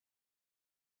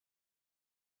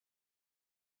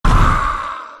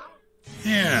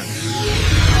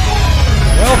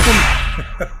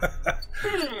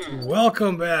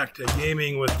Welcome back to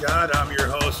Gaming with God. I'm your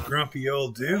host, Grumpy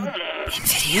Old Dude.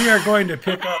 We are going to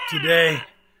pick up today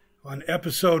on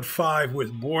episode 5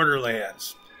 with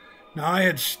Borderlands. Now, I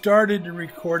had started to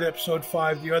record episode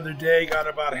 5 the other day, got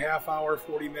about a half hour,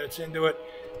 40 minutes into it.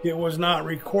 It was not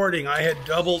recording. I had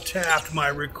double tapped my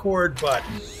record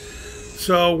button.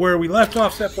 So where we left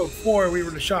off episode 4, we were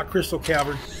in the Shock Crystal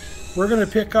Cavern. We're going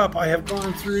to pick up. I have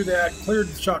gone through that, cleared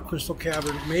the Shock Crystal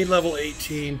Cavern, made level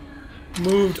 18,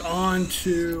 moved on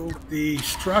to the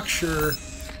structure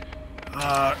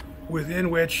within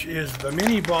which is the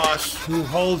mini-boss who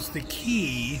holds the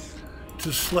key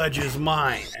to Sledge's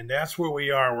mine. And that's where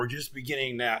we are. We're just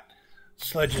beginning that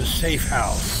Sledge's safe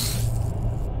house.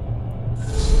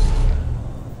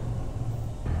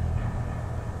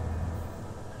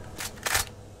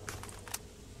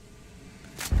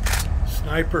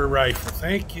 Sniper rifle,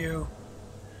 thank you.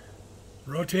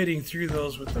 Rotating through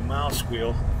those with the mouse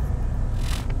wheel.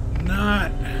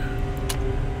 Not...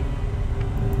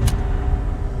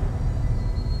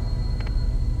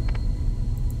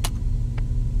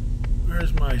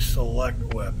 Where's my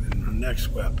select weapon? The next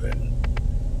weapon.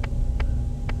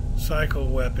 Cycle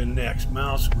weapon next.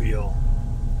 Mouse wheel.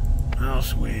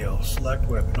 Mouse wheel. Select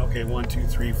weapon. Okay, 1, 2,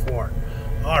 3, 4.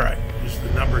 Alright, these are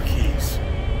the number keys.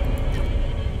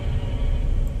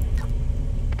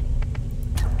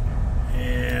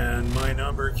 And my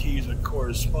number keys would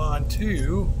correspond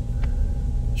to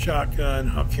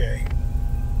shotgun, okay.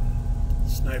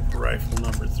 Sniper rifle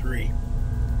number 3.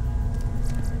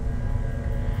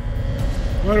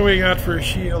 What do we got for a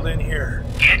shield in here?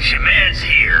 Get your meds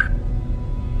here.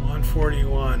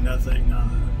 141, nothing.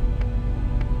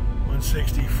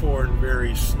 164 and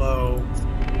very slow.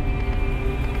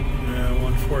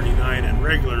 149 and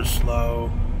regular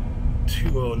slow.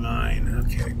 209.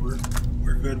 Okay, we're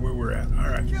good where we're at. All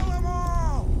right. Kill them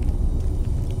all!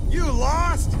 You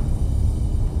lost?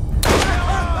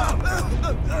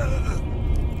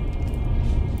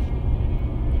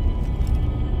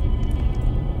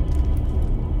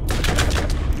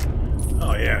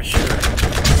 Oh yeah, sure. You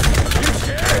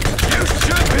scared? You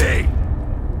should be!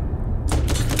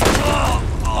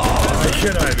 Why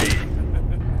should I be?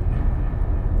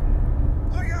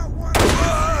 I got one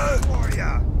for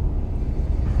ya!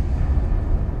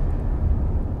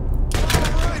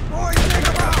 Alright, boys, take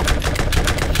him out!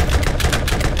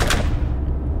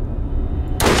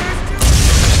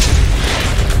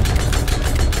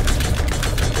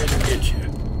 Didn't get you.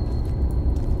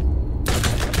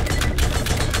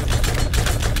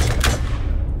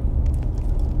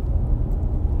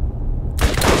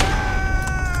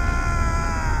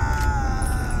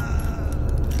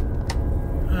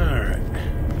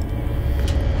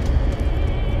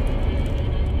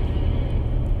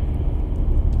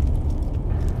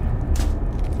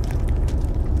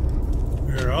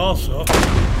 Also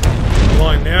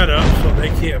blowing that up so they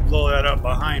can't blow that up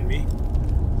behind me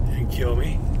and kill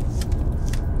me.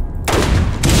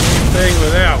 Thing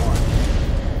with that one.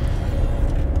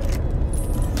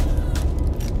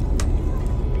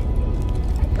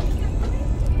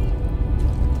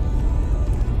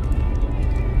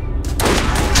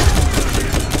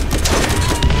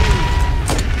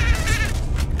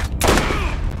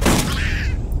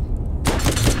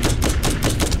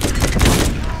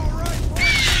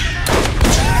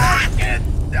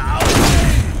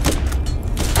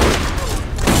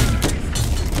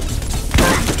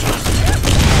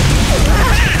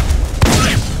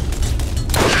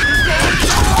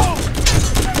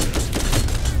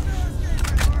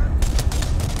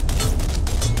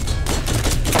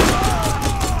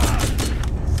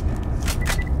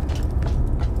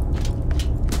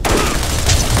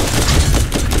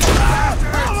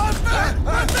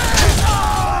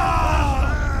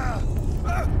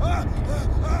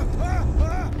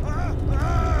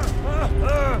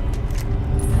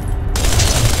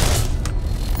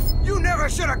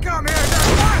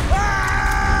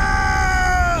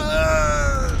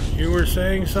 You were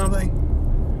saying something?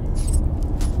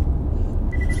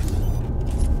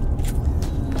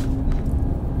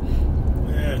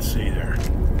 Let's see there.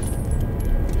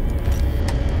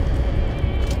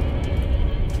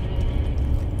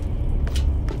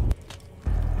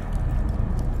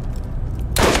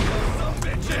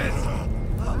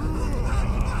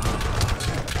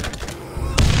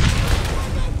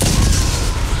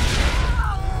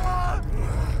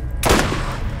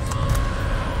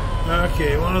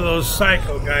 Okay, one of those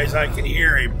psycho guys, I can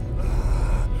hear him.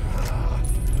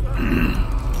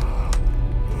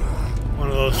 One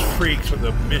of those freaks with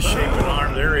a misshapen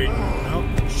arm. There he is. Nope.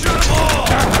 Shoot them all!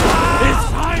 It's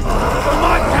time for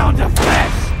my pound of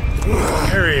flesh!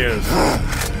 There he is.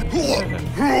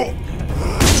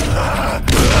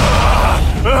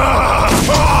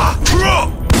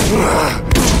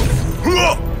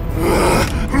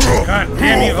 God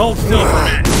damn you, hold still for a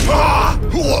minute.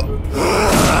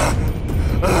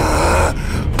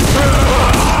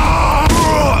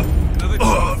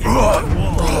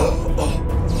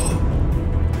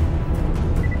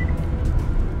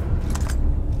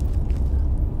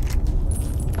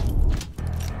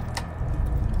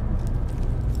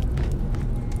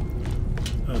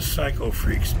 Those psycho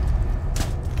freaks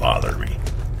bother me.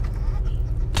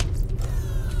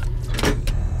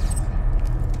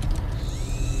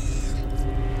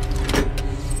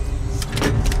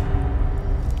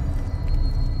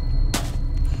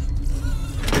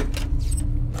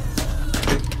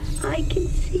 I can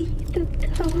see the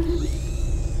toes.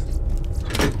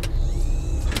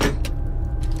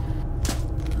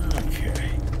 Okay.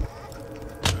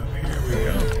 Up here we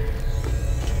go.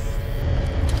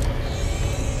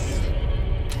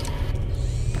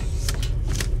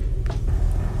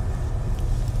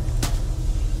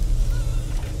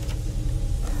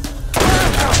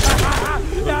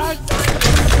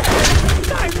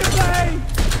 Time to play!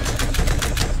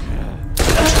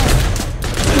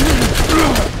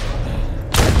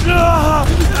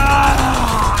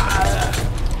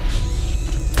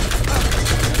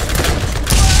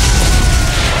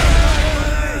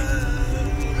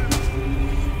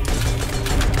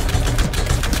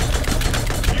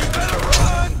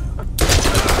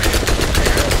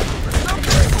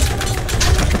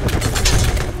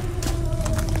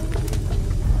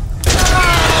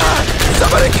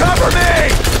 Somebody cover me!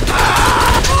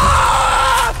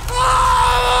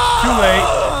 Too late.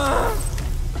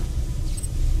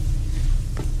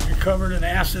 You're covered in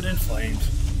acid and flames.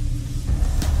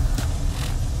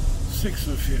 6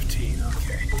 of 15,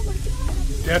 okay.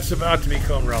 That's about to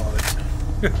become relevant.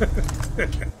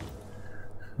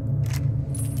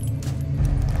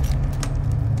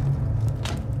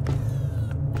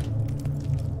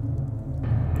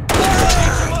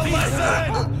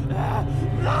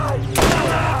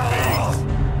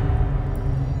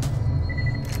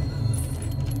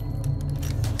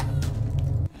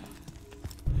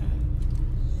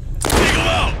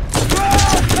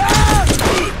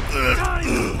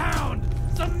 Pound!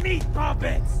 Some meat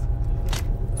puppets!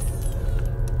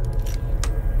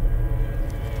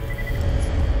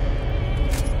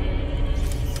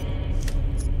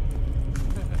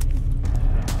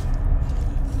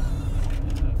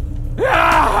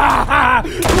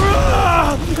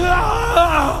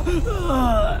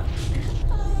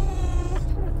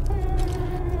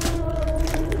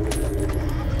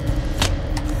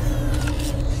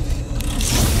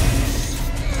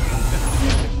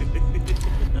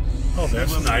 Oh,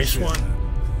 that's a nice one.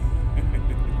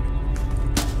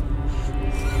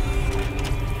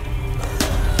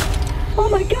 Oh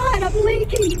my god, I'm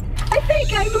leaking! I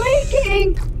think I'm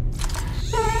leaking!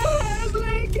 Ah, I'm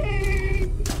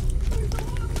leaking!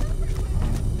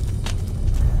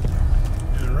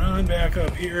 And run back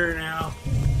up here now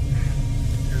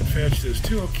and fetch this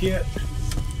toolkit,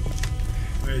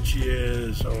 which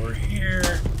is over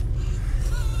here.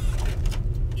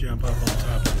 Jump up on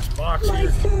top of this box My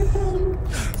here. servo!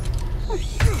 Oh,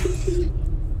 shit.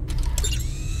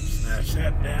 Snatch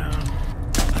that down.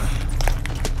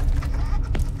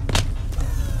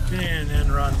 And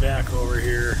then run back over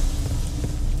here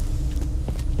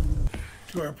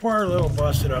to our poor little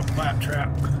busted up claptrap.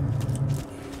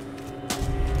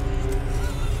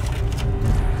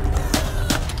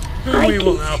 Who we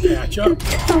will now patch up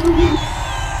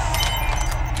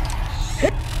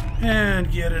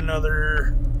and get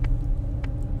another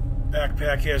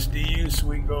backpack SDU so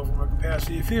we can go from a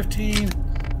capacity of 15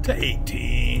 to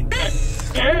 18.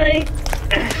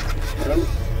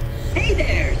 Hey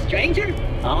there, stranger.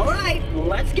 All right,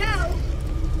 let's go.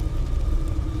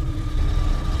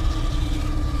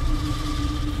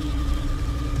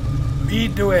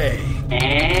 Lead the way.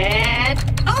 And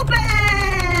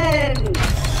open!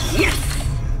 Yes!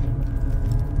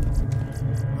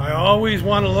 I always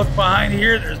want to look behind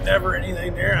here. There's never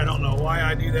anything there. I don't know why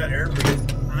I do that every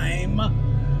time,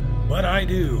 but I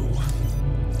do.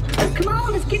 Oh, come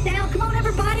on, let's get down. Come on,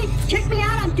 everybody. Check me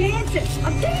out. I'm dancing.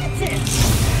 I'm dancing.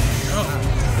 Oh.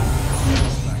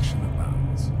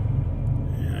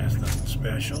 Yeah, that's nothing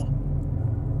special.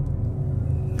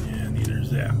 Yeah, neither is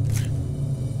that.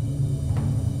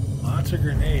 Lots of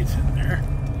grenades in there.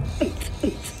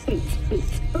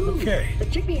 Ooh, Okay.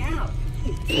 but check me out.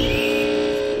 Oh,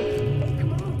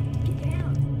 come on, get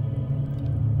down.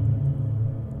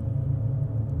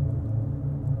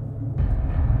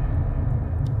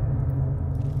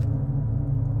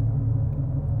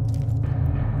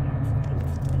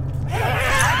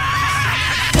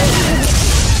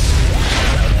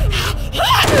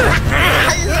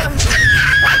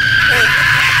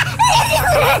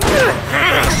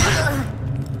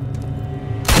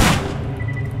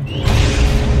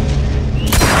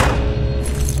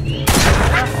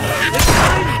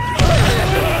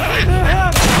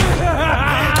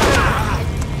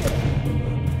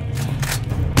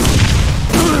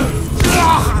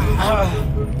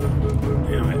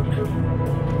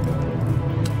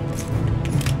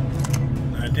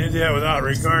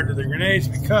 regard to the grenades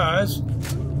because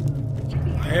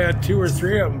I had 2 or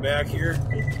 3 of them back here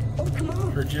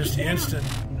for just instant.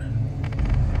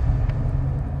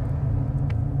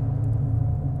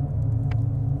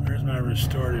 Where's my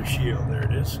restorative shield? There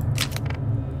it is.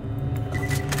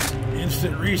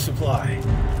 Instant resupply.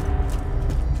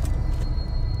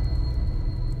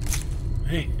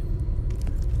 Hey,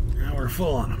 now we're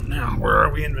full on them. Now, where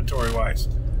are we inventory-wise?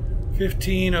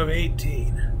 15 of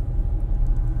 18.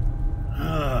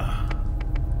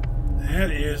 That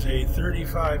is a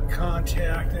 35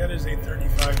 contact. That is a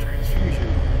 35 transfusion.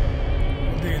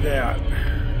 We'll do that.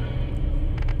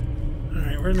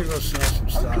 Alright, we're going to go sell some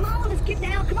stuff. Come on, let's get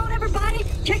down. Come on, everybody.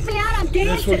 Check me out. I'm dancing.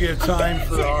 This will give time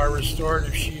for our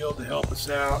restorative shield to help us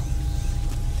out.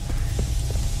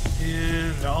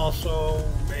 And also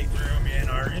make room in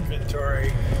our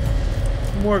inventory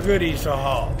for more goodies to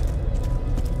haul.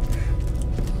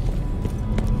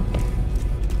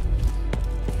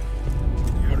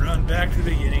 We'll run back to the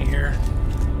beginning here.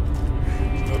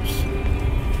 Oops.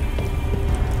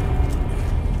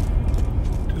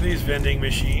 To these vending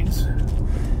machines.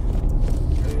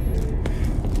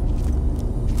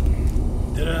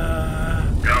 Ta-da!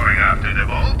 Going after the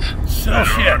vault? Sell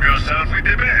shit. Reward yourself with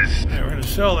the best. Okay, we're going to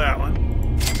sell that one.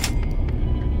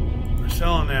 We're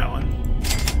selling that one.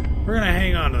 We're going to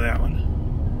hang on to that one.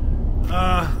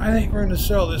 I think we're going to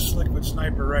sell this liquid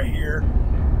sniper right here.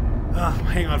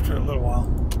 Hang on for a little while.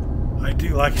 I do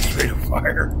like its rate of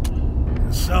fire.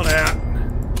 Sell that.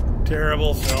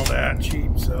 Terrible, sell that.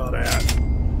 Cheap, sell that.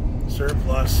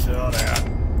 Surplus, sell that.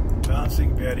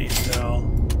 Bouncing Betty, sell.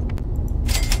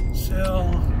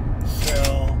 Sell,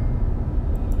 sell,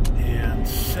 and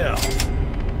sell.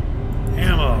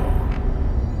 Ammo.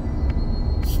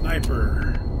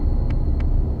 Sniper.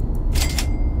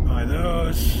 Buy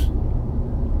those.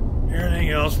 Everything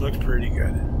else looks pretty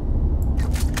good.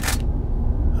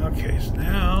 Okay, so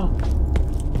now I'm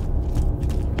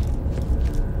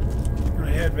going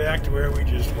to head back to where we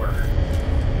just were.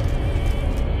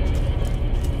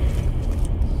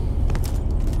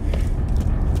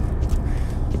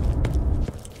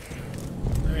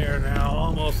 We are now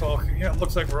almost all, yeah, it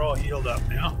looks like we're all healed up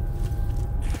now.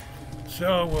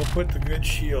 So we'll put the good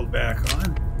shield back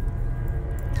on.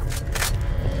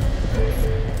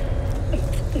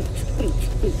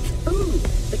 Ooh,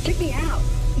 check me out.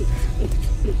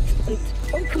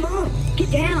 Oh, come on,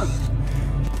 get down.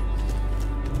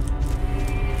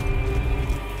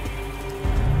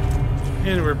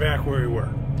 And we're back where we were.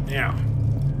 Now,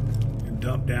 we can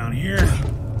dump down here.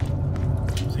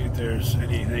 See if there's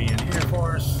anything in here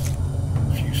for us.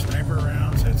 A few sniper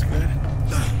rounds, that's good.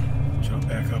 Jump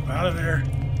back up out of there.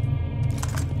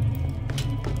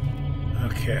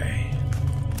 Okay.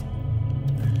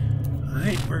 I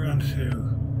think we're going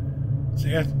to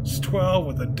see, that's 12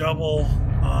 with a double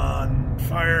on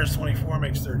fires. 24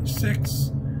 makes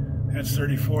 36. That's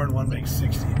 34 and 1 makes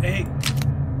 68.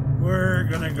 We're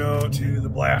going to go to the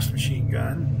blast machine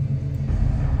gun.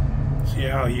 See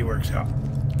how he works out.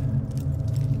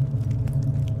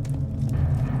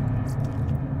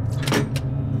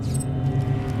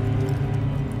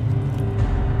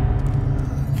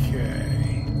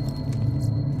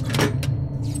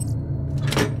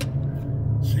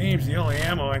 The only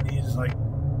ammo I need is like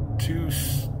 2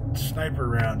 sniper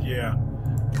rounds, yeah.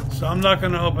 So I'm not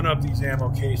going to open up these ammo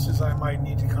cases. I might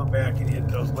need to come back and hit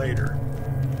those later.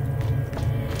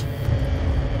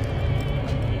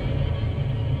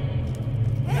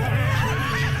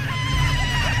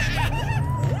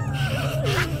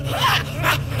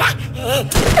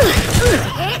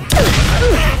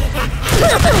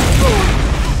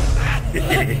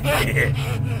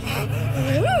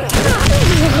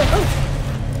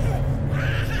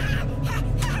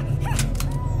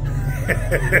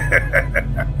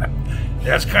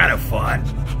 That's kind of fun.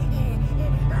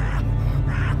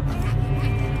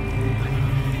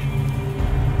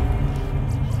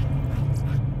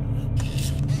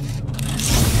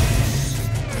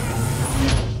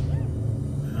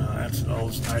 Oh, that's an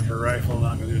old sniper rifle,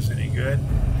 not going to do us any good.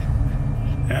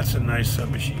 That's a nice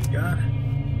submachine gun.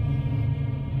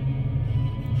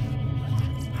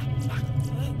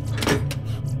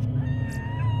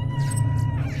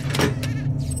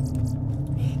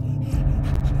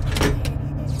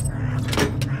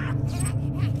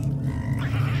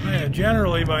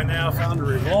 Generally by now found a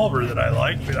revolver that I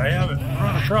like, but I haven't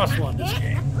run across one this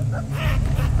game.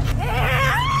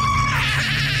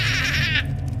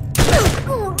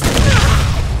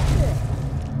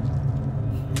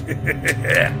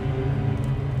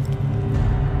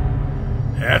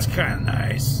 That's kind of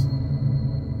nice.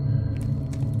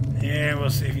 And we'll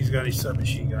see if he's got any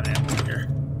submachine gun ammo here.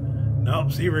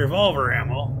 Nope, see revolver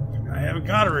ammo. I haven't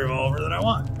got a revolver that I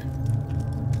want.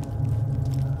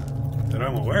 That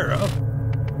I'm aware of.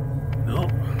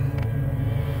 Nope.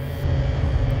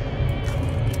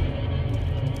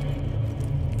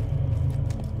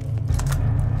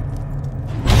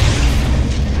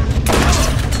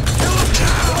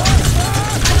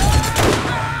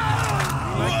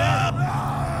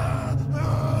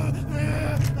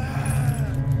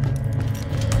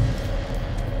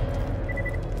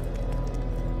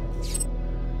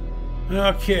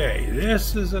 Okay,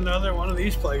 this is another one of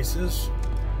these places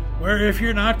where if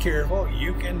you're not careful,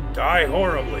 you can die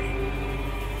horribly.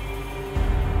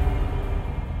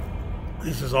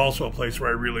 This is also a place where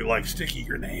I really like sticky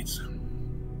grenades.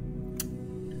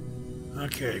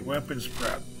 Okay, weapons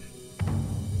prep.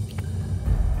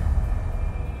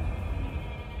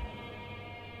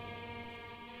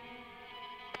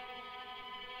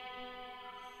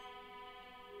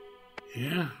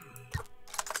 Yeah.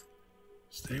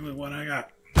 Stay with what I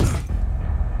got.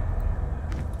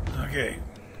 Okay.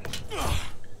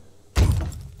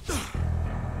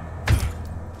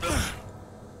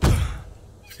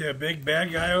 See a big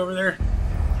bad guy over there?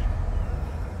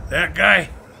 That guy?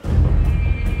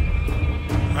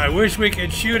 I wish we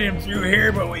could shoot him through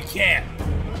here, but we can't.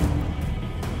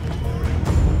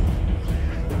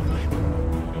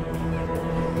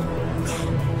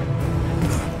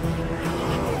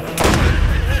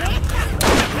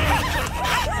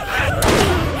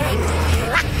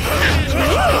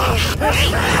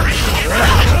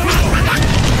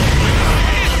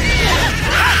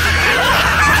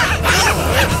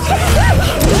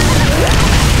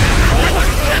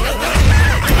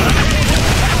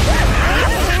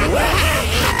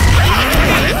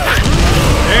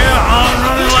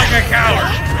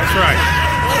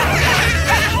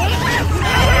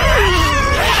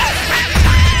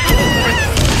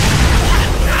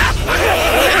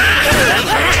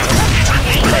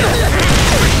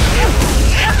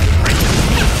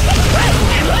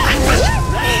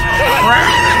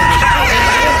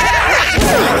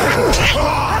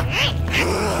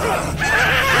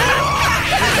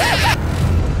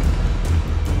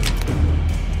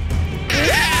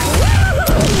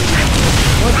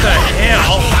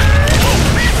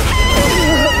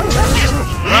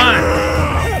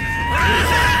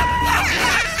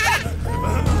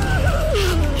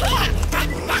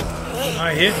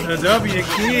 The W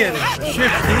key and the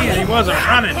shift key, and he wasn't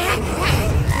running.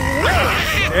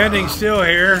 Standing still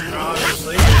here,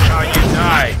 obviously, is how you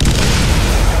die.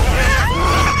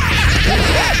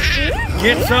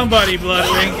 Get somebody,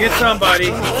 Bloodwing, get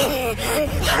somebody.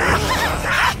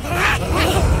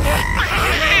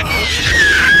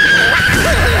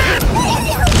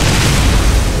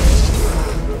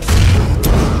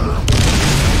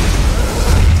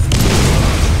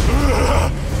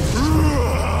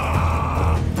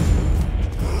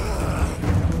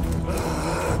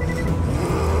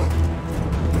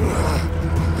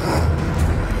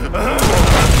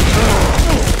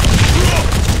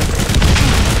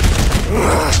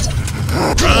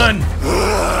 Run! You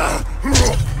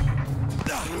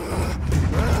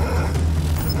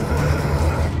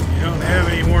don't have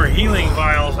any more healing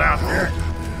vials out there.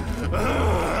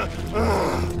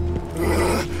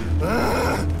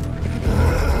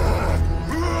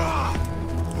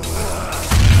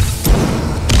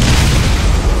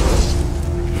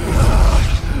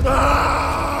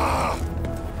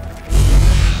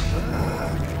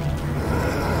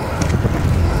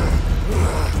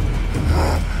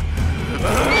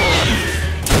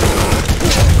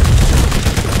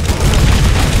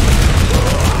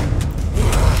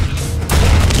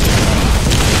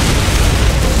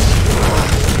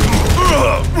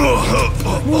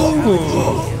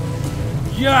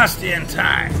 Just in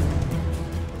time.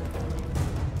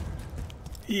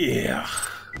 Yeah.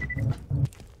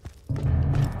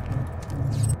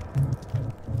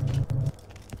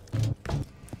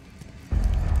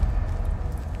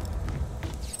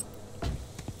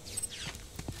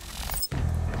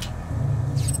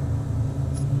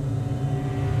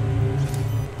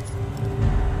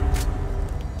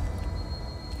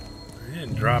 He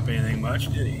didn't drop anything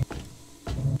much, did he?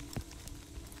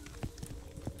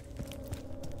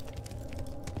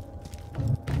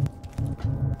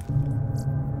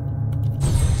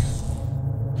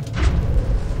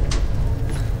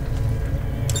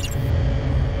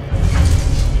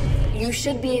 You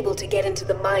should be able to get into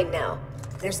the mine now.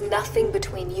 There's nothing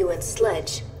between you and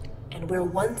Sledge, and we're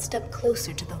one step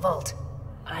closer to the vault.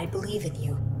 I believe in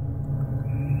you.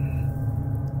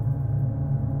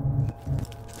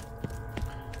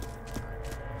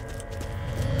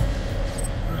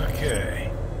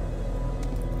 Okay.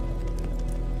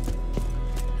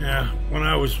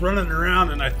 was running around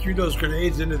and I threw those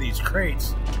grenades into these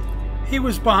crates. He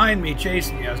was behind me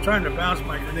chasing me. I was trying to bounce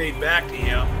my grenade back to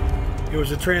him. It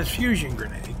was a transfusion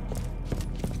grenade.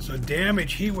 So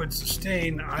damage he would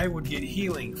sustain, I would get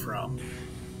healing from.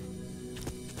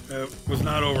 It was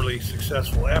not overly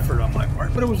successful effort on my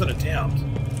part, but it was an attempt.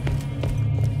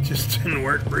 It just didn't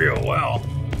work real well,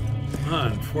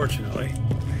 unfortunately.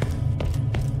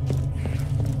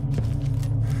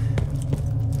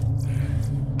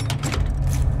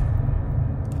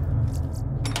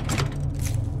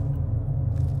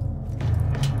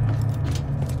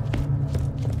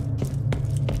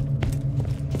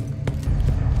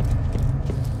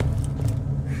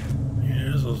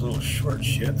 Here's those little short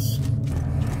shits.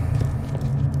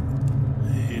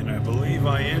 And I believe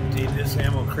I emptied this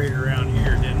ammo crate around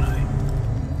here, didn't I?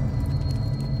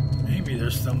 Maybe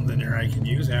there's something there I can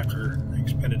use after I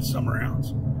expended some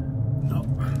rounds. Nope.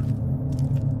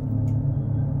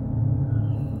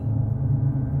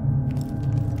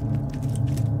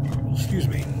 Excuse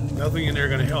me. Nothing in there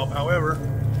going to help. However,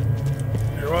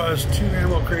 there was 2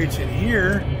 ammo crates in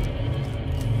here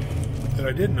that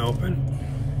I didn't open.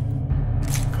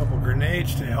 A couple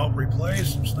grenades to help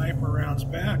replace some sniper rounds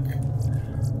back.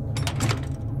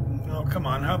 Oh, come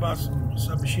on. How about some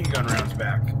submachine gun rounds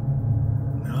back?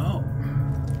 No.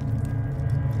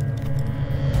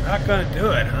 Not gonna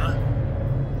do it, huh?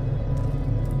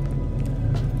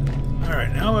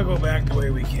 Alright, now we'll go back the way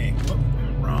we came. Whoop,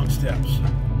 wrong steps.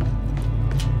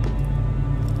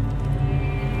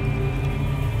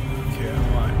 Okay, I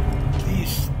want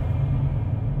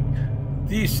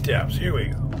these steps. Here we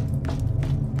go.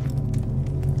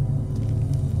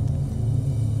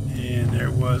 And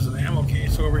there was an ammo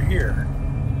case over here.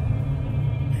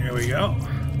 Here we go.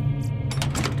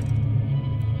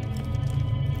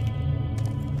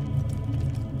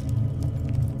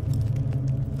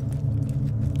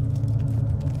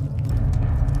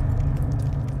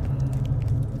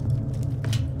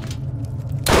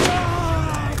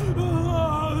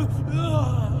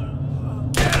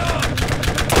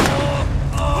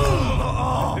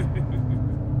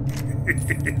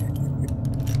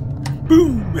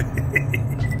 Boom!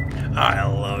 I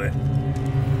love it.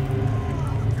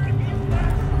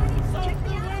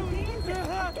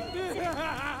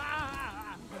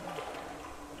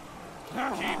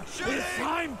 It's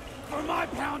time for my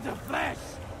pound of flesh!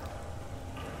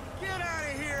 Get out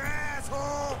of here,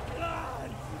 asshole!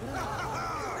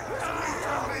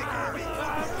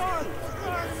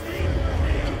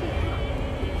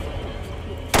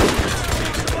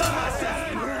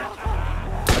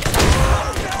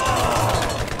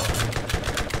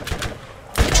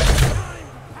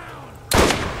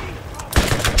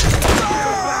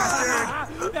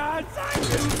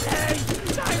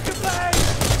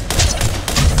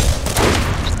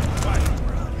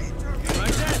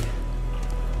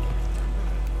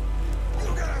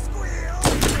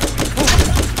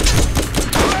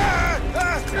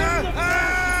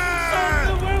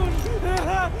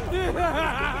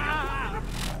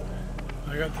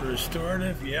 I got the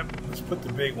restorative. Yep, let's put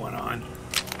the big one on.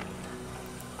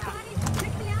 Check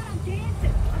me out, I'm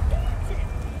dancing. I'm dancing.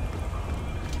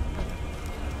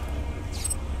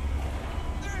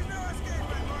 There's no escape,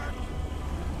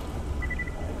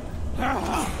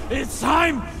 Mark! It's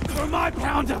time for my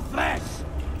pound of flesh!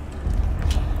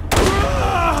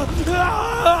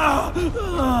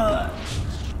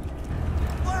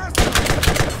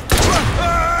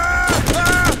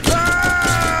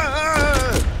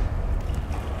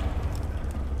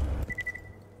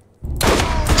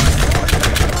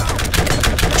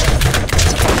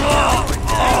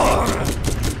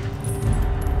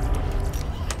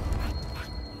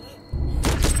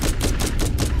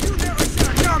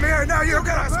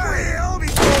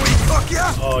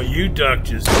 Oh, you ducked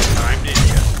just in time, didn't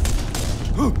you?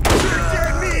 You're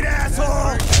dead meat,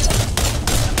 asshole!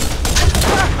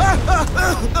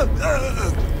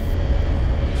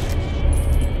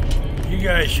 You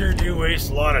guys sure do waste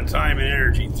a lot of time and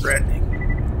energy threatening.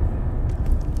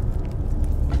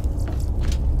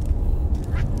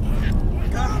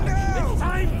 Calm down! It's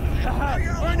time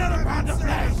for another round of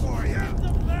flesh for you!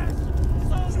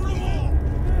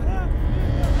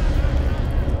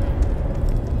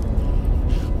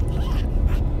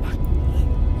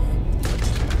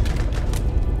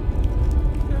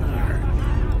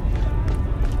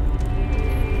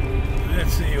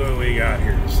 Let's see what we got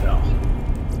here to sell.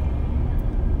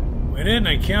 We didn't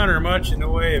encounter much in the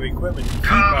way of equipment to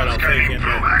keep, I don't think, in From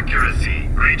there. accuracy.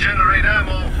 Regenerate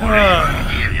ammo for anyone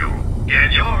heal you.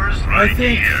 Get yours right I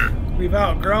think here. we've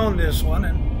outgrown this one,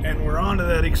 and we're on to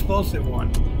that explosive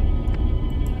one.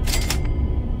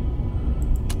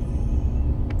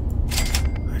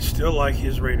 still like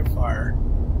his rate of fire.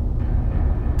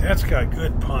 That's got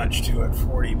good punch to it,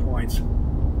 40 points.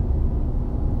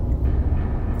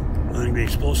 I think the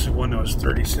explosive one was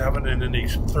 37, and then the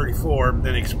 34,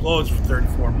 then explodes for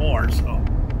 34 more, so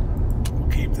we'll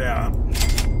keep that.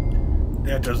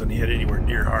 That doesn't hit anywhere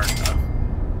near hard enough.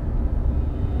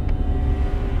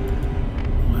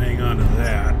 We'll hang on to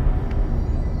that.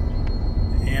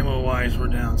 Ammo-wise, we're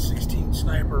down 16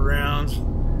 sniper rounds.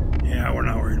 Yeah, we're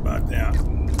not worried about that.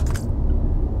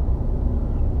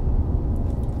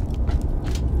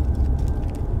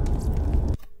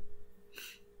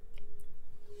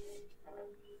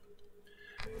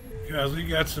 Because we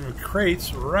got some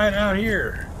crates right out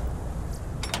here.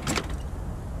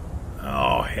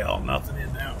 Oh, hell, nothing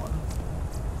in that one.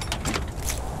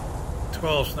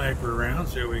 12 sniper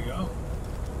rounds, there we go.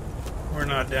 We're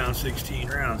not down 16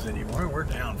 rounds anymore, we're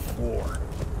down 4.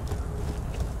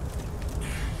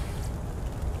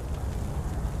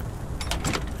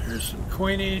 There's some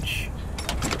coinage.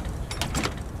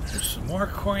 There's some more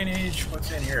coinage.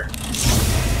 What's in here?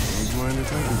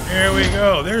 There we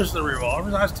go. There's the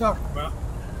revolvers I was talking about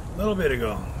a little bit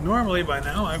ago. Normally, by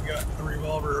now, I've got a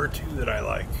revolver or two that I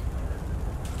like.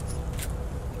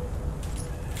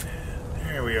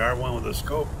 There we are, one with a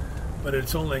scope, but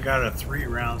it's only got a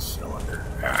 3-round cylinder.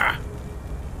 Ah,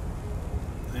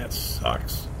 that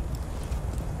sucks.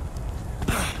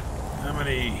 How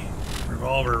many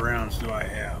revolver rounds do I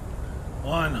have?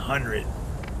 100.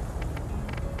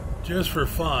 Just for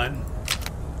fun.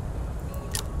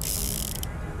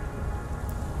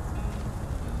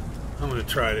 I'm going to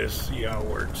try this, see how it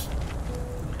works.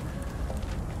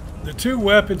 The two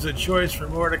weapons of choice for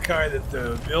Mordecai that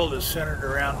the build is centered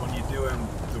around when you do him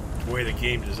the way the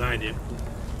game designed him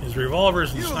is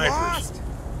revolvers and snipers.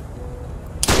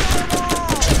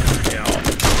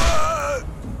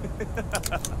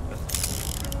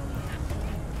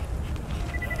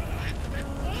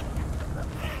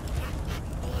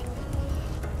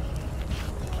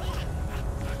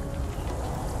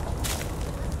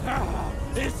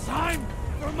 It's time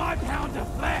for my pound of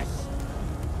flesh!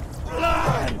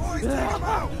 Blood! Boys, take him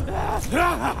out!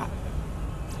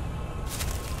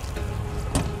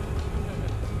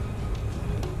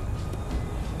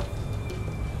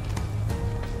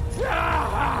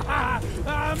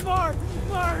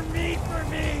 More meat for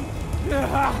me!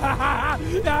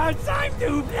 Time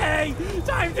to play!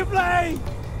 Time to play!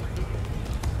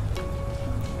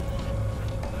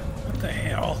 What the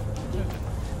hell?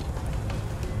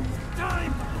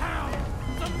 Time to pound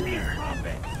some meat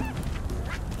puppets!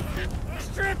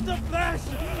 Strip the flesh!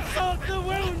 Salt the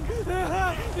wound!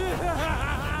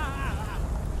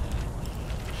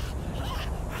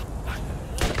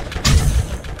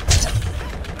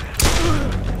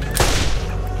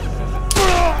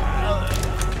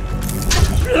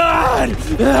 Blood!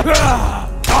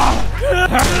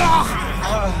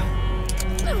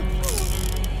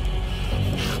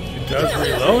 It does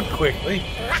reload quickly.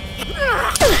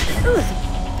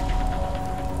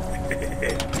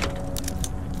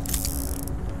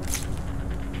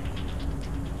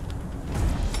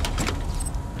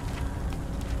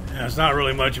 Now, it's not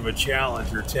really much of a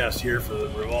challenge or test here for the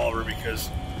revolver because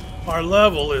our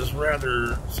level is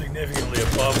rather significantly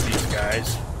above these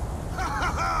guys.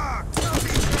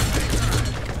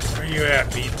 Where you at,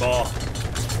 meatball?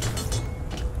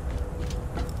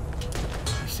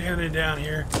 You standing down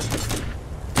here?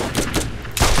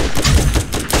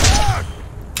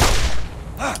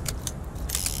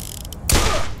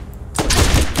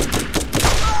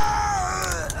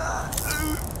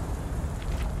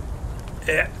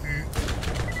 Yeah.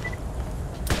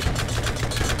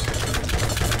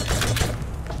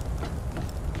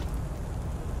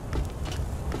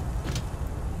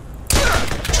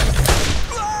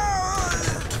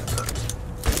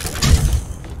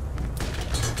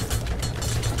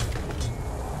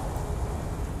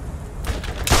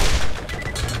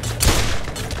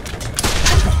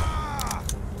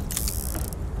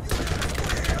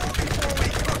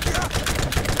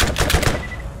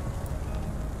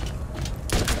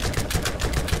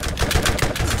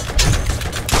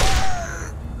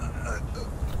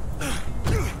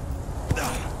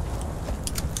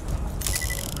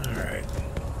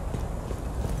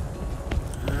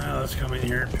 Let's come in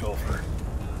here and pilfer.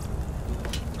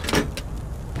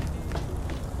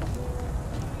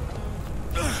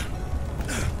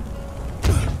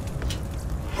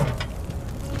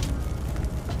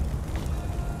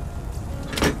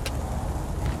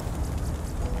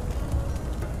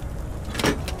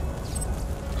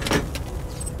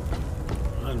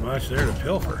 Not much there to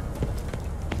pilfer.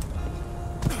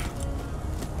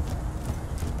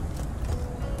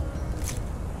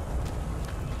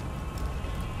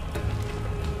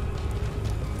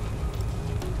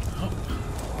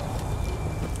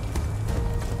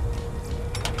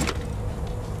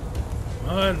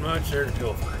 Not much there to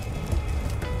pilfer.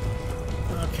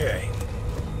 Okay.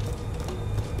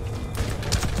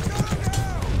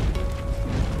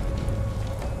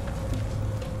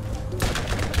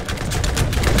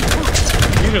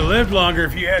 You'd have lived longer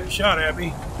if you hadn't shot at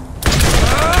me.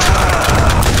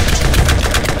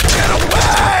 Get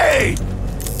away!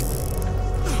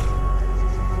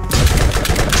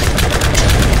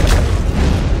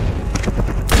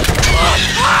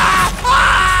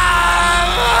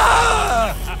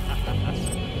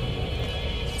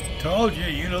 Told you,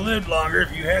 you'd have lived longer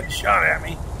if you hadn't shot at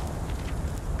me.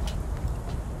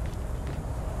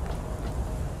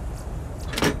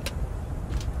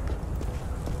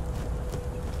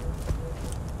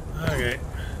 Okay.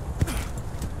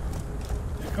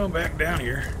 Come back down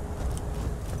here.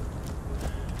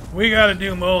 We gotta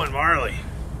do Mo and Marley.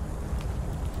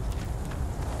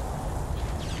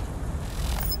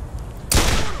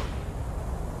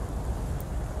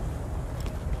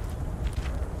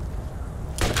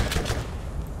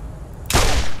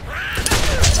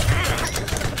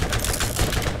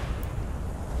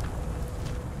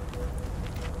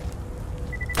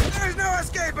 There's no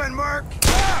escaping, Mark!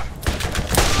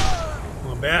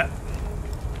 One bat.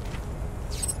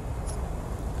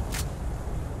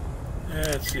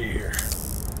 Let's see here.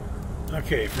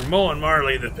 Okay, for Mo and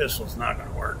Marley, the pistol's not going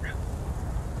to work.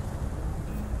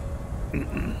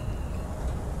 In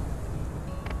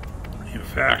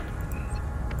fact,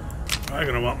 I'm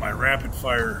going to want my rapid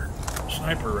fire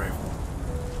sniper rifle.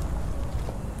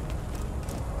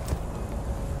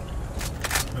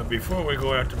 But before we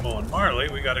go after Mo and Marley,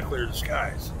 we got to clear the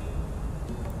skies.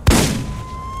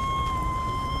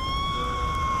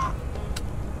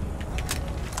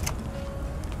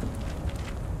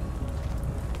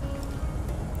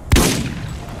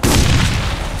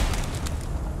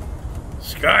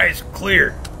 Skies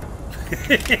clear.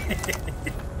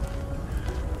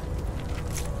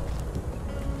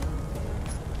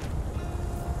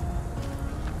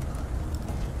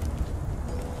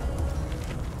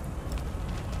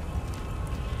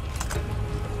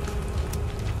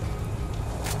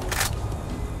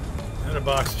 Got a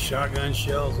box of shotgun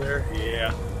shells there?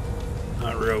 Yeah.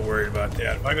 Not real worried about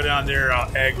that. If I go down there,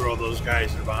 I'll aggro those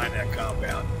guys that are behind that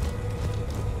compound.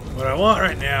 What I want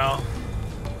right now...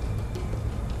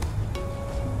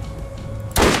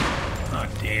 Oh,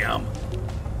 damn.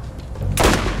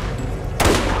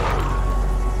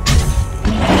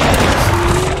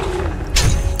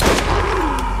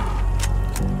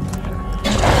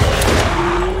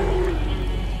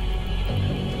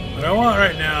 What I want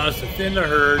right now is to thin the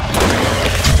herd.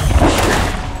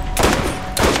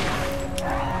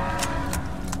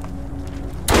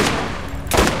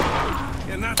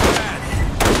 Yeah, not bad.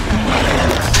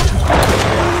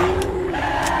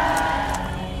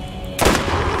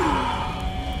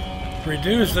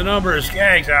 Reduce the number of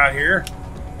skags out here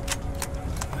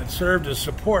that serve to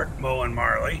support Mo and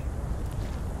Marley.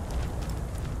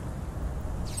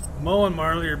 Mo and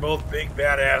Marley are both big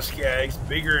badass skags,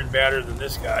 bigger and badder than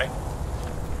this guy.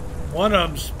 One of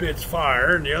them spits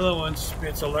fire and the other one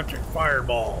spits electric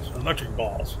balls.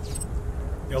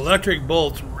 The electric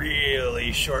bolts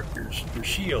really short your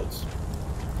shields.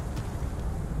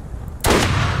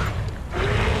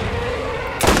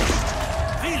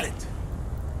 Feel it!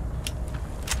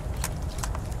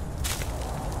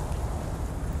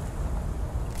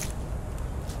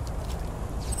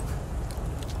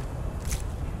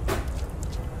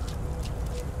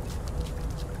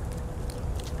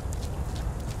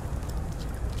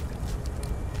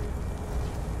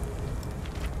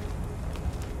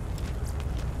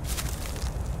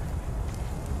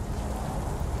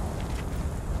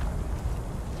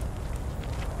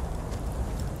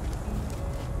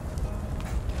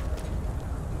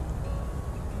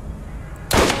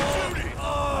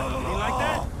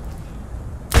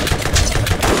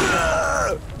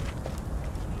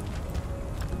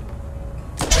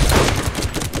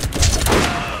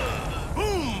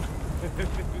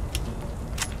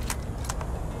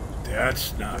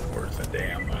 That's not worth a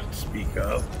damn to speak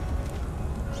of.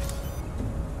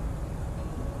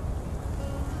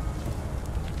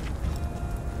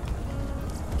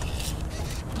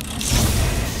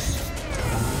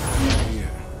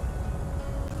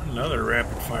 Another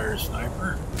rapid fire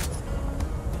sniper.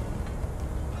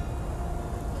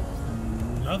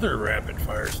 Another rapid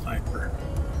fire sniper.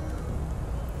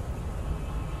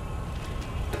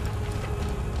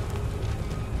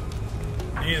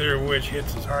 Neither of which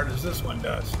hits as hard as this one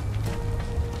does.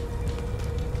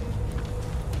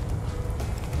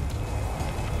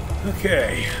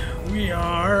 Okay, we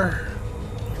are,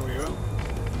 here we go,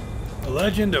 The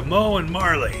Legend of Mo and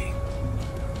Marley.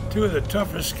 Two of the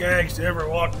toughest skags to ever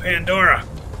walk Pandora.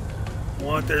 I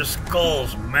want their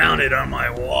skulls mounted on my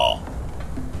wall.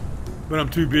 But I'm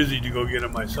too busy to go get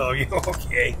them myself.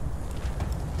 Okay.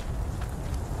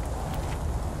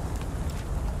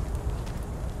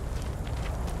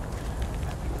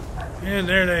 And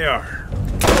there they are.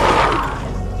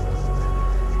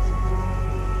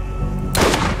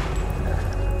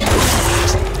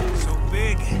 So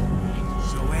big,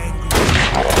 so angry.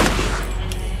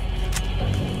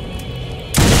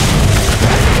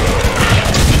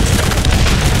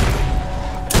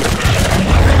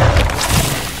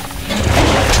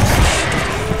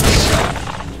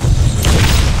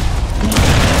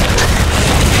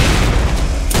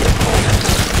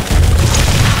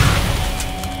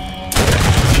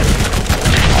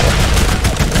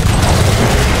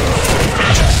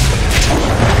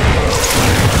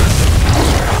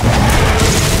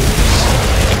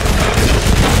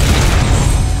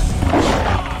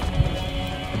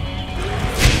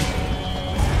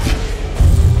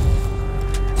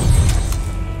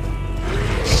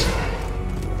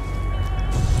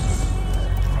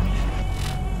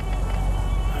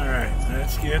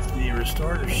 Get the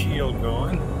restorative shield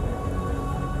going.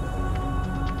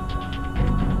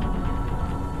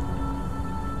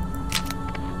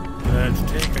 Let's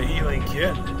take a healing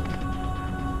kit.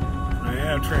 I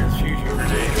have transfusion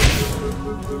grenades.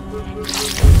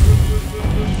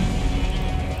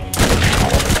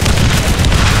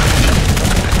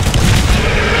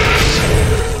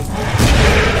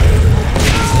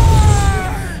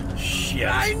 Shit.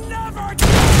 I never.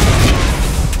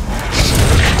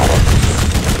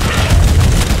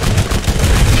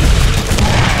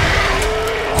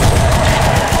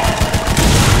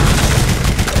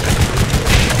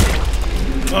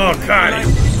 Oh, got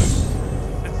him.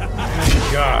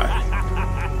 Thank God.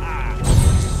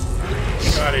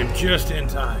 Got him just in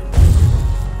time.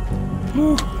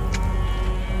 Whew. So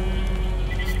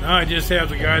now I just have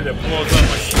the guy that blows up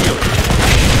my shield.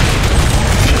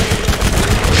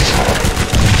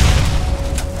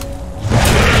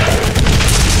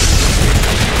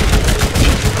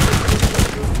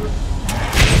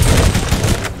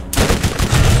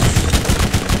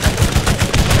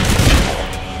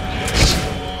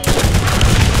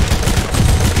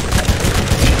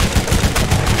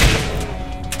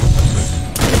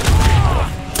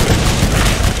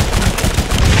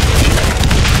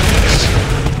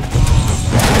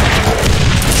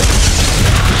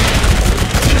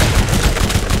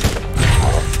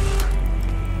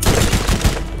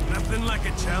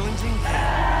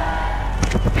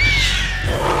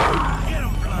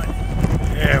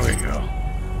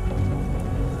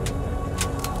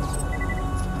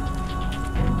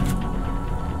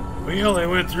 We only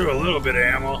went through a little bit of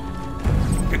ammo.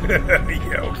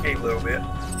 Yeah, okay, a little bit.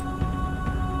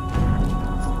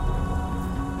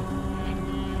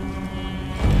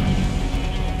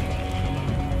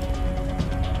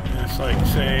 It's like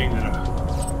saying that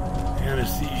an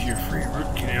anesthesia-free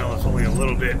root canal is only a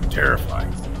little bit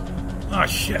terrifying. Oh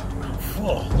shit, I'm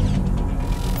full.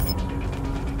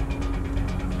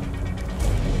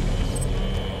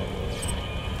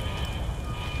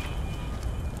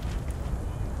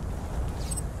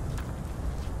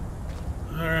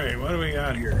 What do we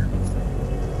got here?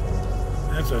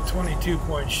 That's a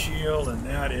 22-point shield, and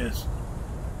that is...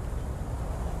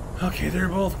 Okay, they're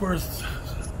both worth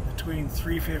between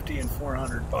 $350 and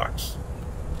 $400.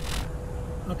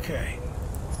 Okay.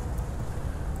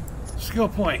 Skill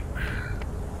point.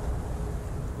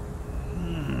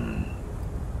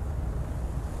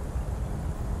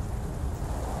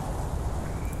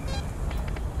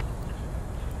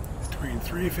 Between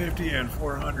 $350 and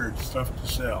 $400 stuff to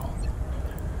sell.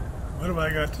 What have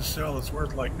I got to sell that's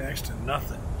worth like next to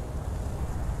nothing?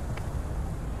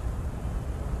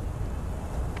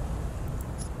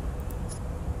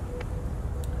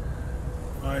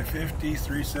 $550,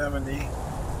 $370.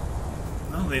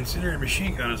 Well, the incendiary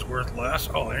machine gun is worth less.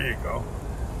 Oh, there you go.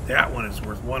 That one is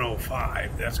worth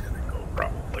 $105. That's going to go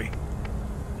probably.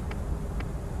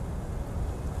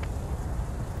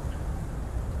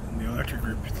 And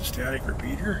the static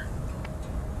repeater.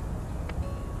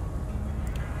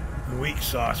 The weak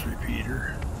sauce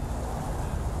repeater.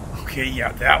 Okay,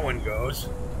 yeah, that one goes.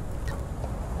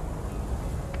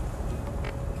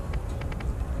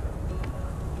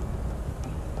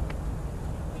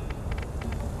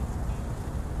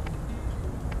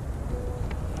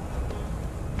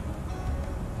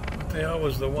 What the hell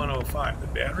was the 105? The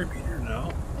bad repeater?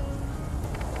 No.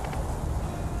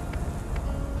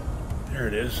 There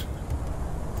it is.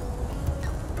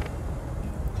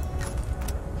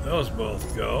 Those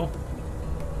both go.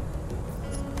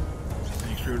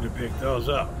 Makes room to pick those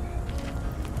up.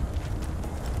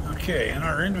 Okay, and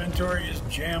our inventory is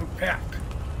jam-packed.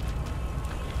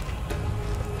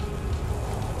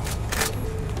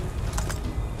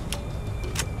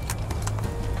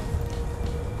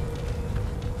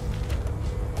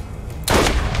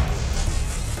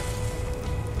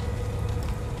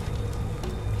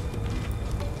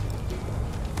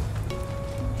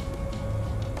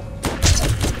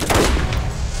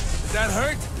 Does that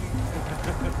hurt?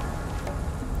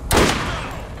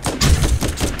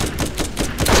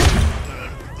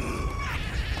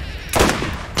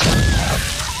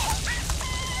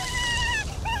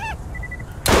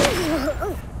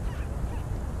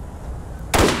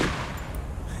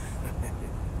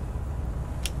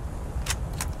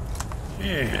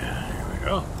 Yeah, here we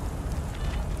go.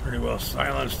 Pretty well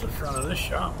silenced the front of this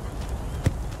shop.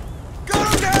 Go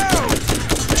down!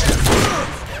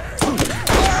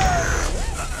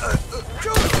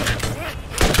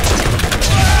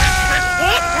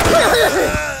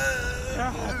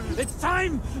 It's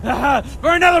time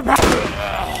for another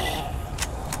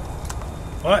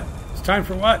What? It's time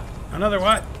for what? Another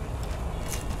what?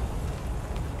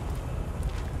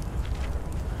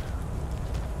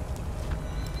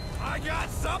 I got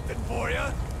something for you.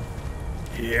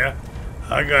 Yeah,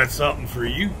 I got something for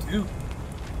you too.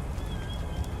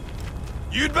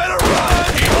 You'd better run!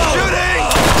 Keep shooting!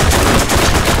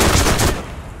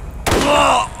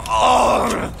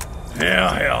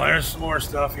 Hell, there's some more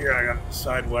stuff here. I gotta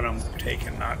decide what I'm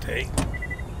taking, not take.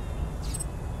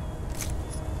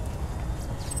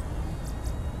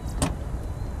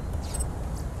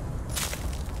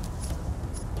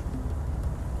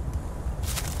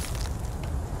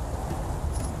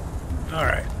 All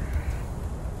right.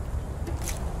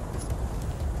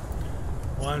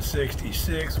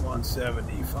 166,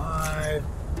 175,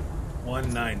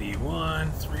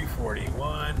 191,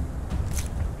 341.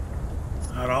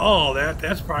 Out of all that,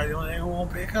 that's probably the only thing I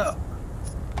won't pick up.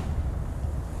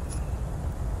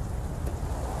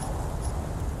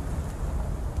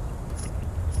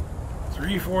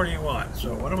 $341.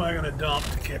 So what am I going to dump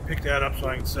to pick that up so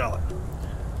I can sell it?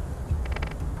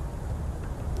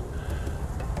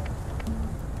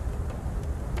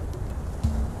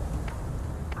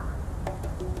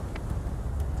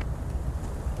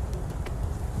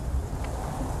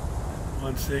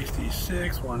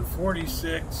 $166,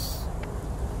 $146.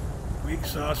 Weak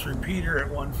sauce repeater at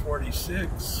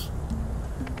 $146.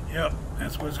 Yep,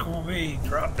 that's what it's going to be.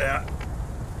 Drop that.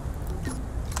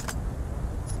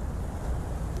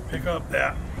 Pick up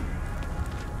that.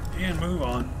 And move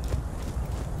on.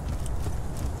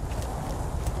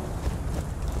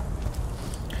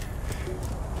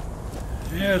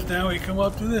 Yes, now we come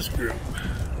up to this group.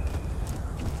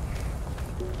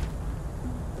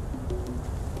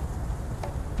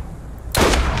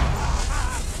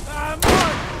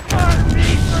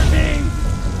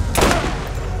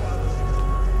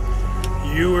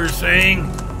 You were saying?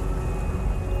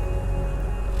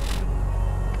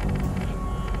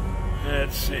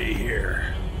 Let's see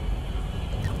here.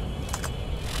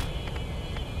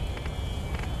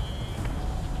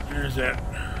 There's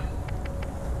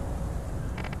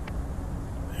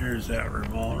that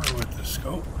revolver with the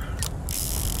scope.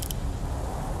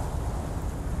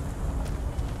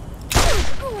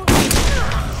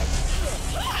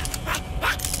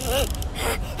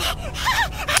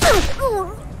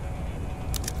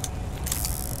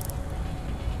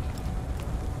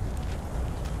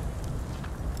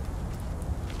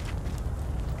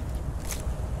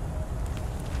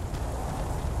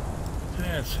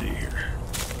 Let's see here.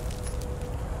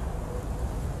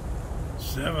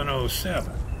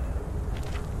 707.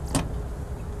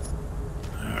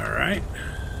 All right.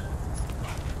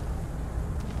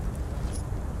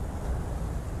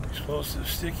 Explosive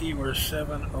sticky, we're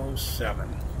 707.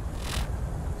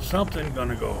 Something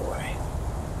gonna go away.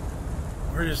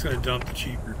 We're just gonna dump the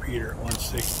cheap repeater at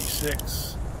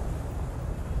 166.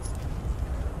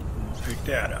 And we'll pick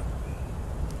that up.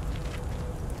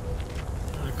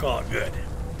 I'm gonna call it good.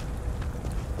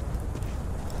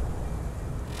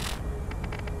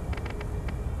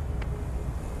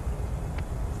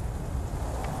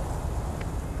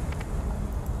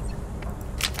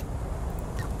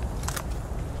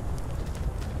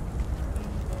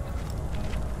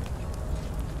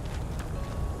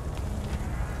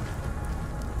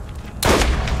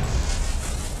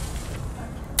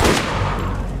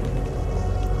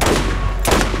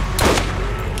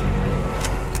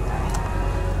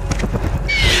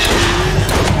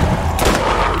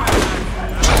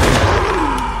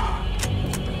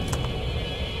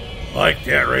 Like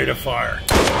that rate of fire.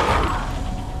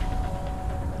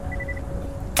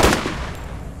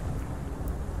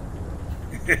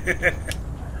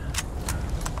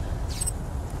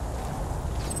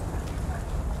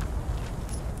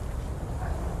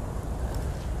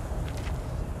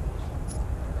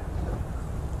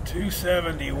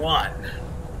 271.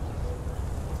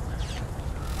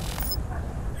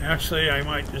 Actually, I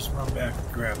might just run back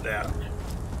and grab that.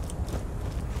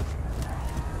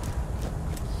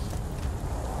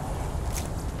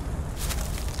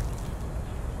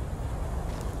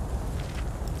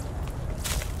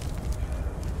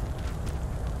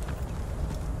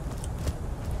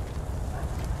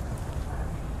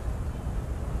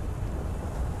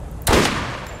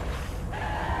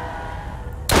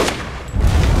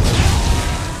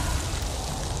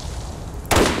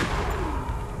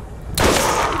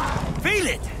 Feel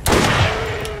it!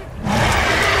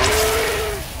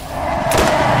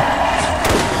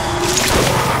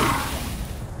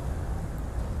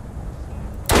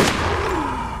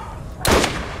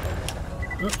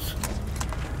 Oops.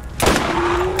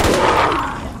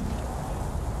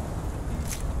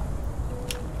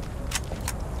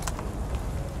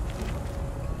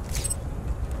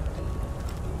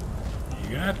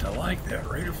 You got to like that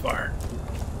rate of fire.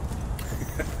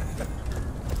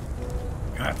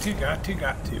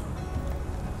 Got to.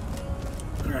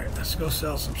 Alright, let's go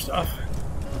sell some stuff.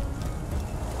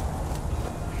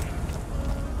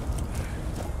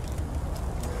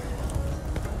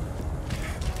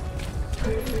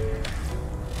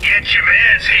 Get your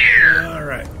mans here.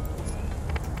 Alright.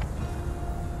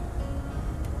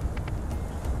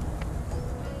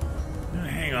 I'm gonna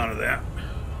hang on to that.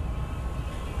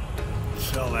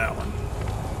 Sell that one.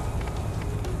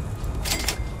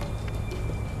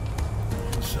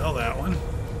 Sell that one.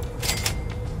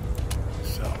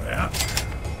 Sell that.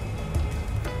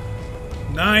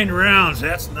 9 rounds,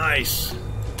 that's nice.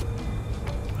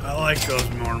 I like those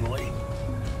normally.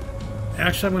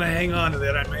 Actually, I'm going to hang on to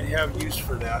that. I might have use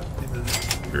for that in the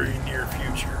very near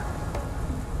future.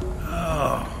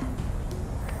 Oh.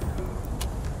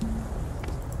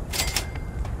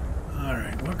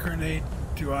 Alright, what grenade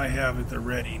do I have at the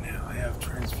ready now? I have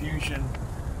transfusion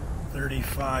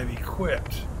 35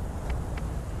 equipped.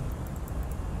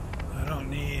 I don't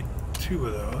need 2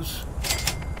 of those.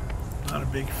 Not a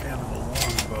big fan of the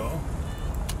longbow.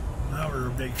 Not a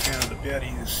big fan of the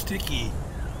Betty. The sticky,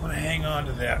 I'm going to hang on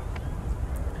to that.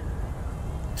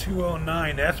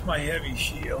 209, that's my heavy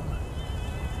shield.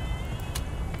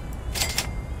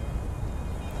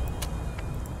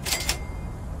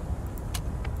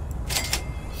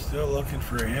 Still looking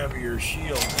for a heavier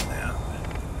shield than that.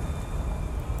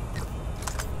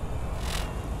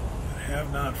 I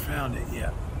have not found it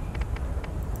yet.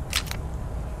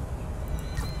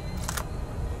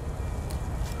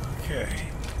 Okay.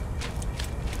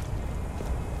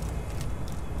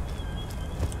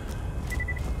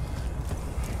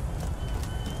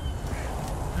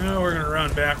 Now we're going to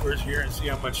run backwards here and see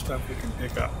how much stuff we can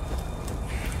pick up.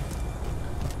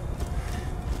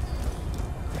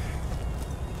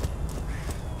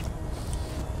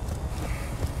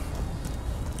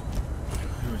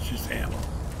 It was just ammo.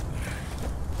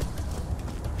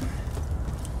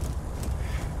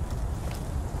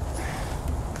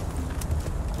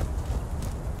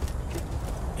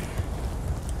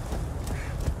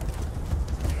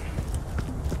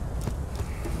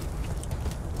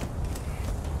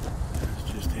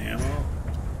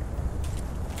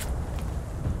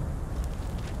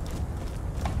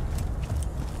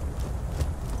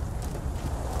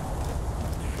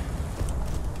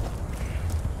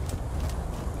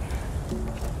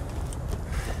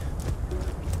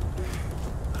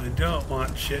 Don't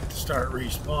want shit to start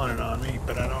respawning on me,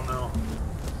 but I don't know.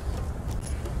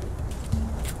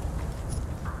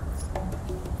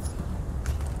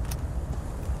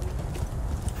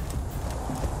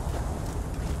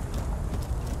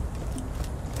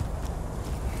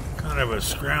 Kind of a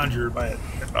scrounger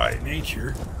by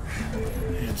nature,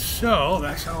 and so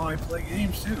that's how I play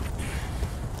games too.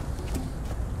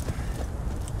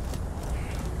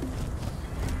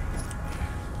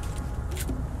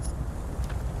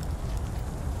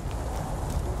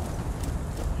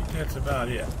 That's about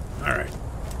it. Alright.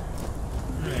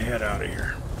 I'm going to head out of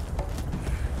here.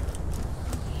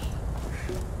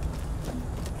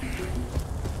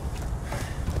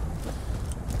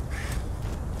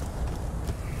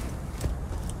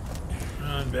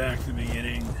 On back to the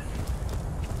beginning.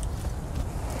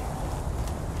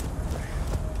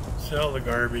 Sell the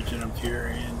garbage that I'm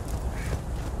carrying.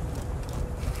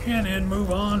 And then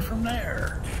move on from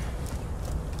there.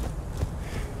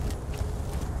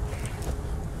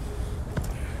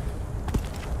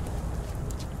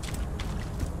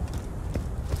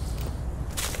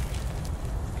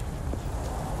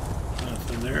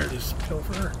 There, just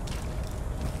pilfer.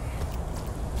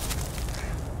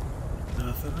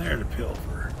 Nothing there to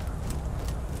pilfer.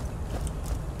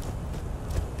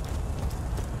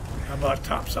 How about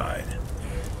topside?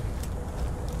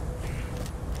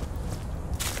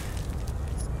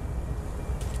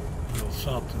 A little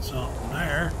something, something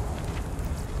there.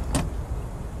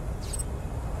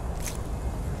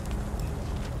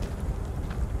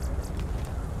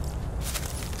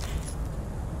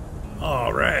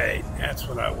 All right, that's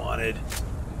what I wanted.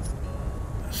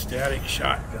 A static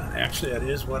shotgun. Actually, that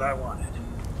is what I wanted.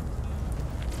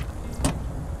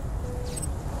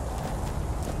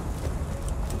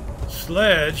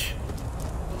 Sledge,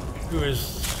 who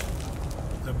is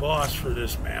the boss for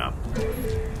this map,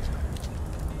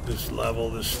 this level,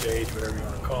 this stage, whatever you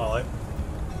want to call it,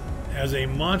 has a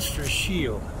monster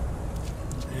shield.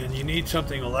 And you need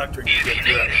something electric to If get you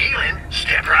through need it. healing,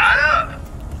 step right up.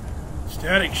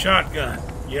 Static shotgun,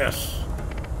 yes.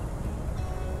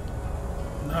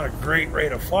 Not a great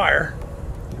rate of fire.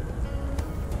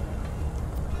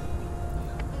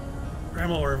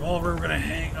 Dremel revolver, we're going to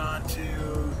hang on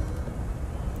to.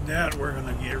 That we're going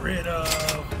to get rid of.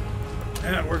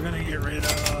 That we're going to get rid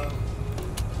of.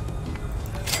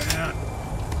 That.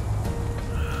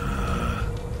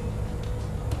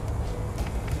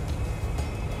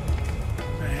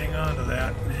 Hang on to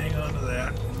that. Hang on to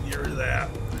that. And get rid of that.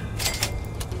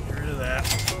 Get rid of that.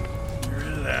 Get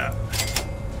rid of that.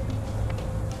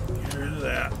 Get rid of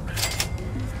that.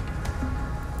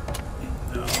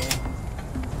 No.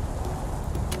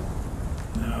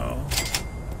 No.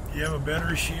 Do you have a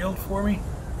better shield for me?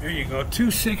 There you go.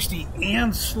 260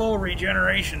 and slow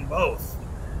regeneration both.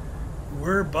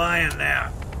 We're buying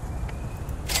that.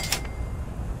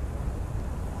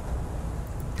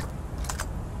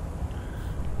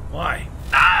 Why?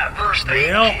 First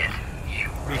aid Well, kit. You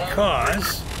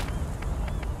because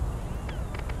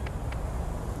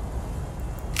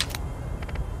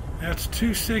that's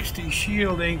 260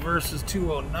 shielding versus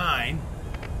 209,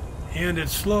 and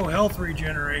it's slow health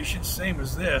regeneration, same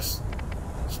as this.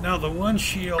 So now the one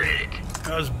shield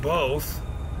does both.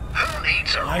 Who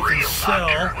needs a I can real sell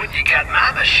doctor when you got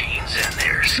my machines in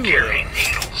there scaring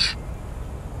needles?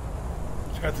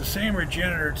 It's got the same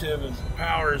regenerative as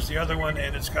power as the other one,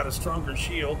 and it's got a stronger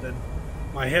shield than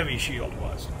my heavy shield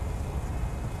was.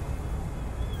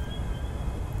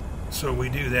 So we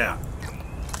do that.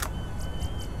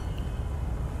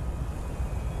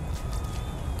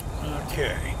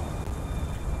 Okay.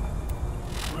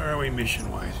 Where are we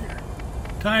mission-wise here?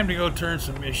 Time to go turn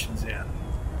some missions in.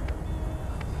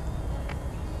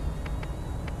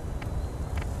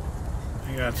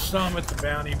 We got some at the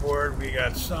bounty board. We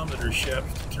got some that are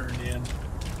ships to turn in.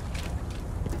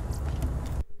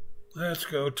 Let's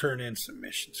go turn in some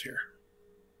missions here.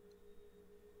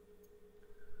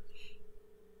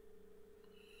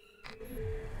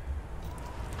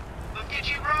 Let's get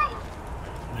you rolling.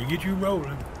 Let me get you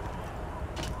rolling.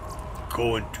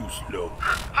 Going too slow.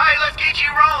 Hey, let's get you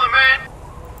rolling, man.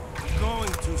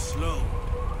 Going too slow.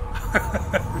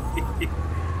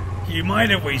 You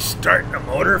mind if we start the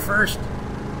motor first?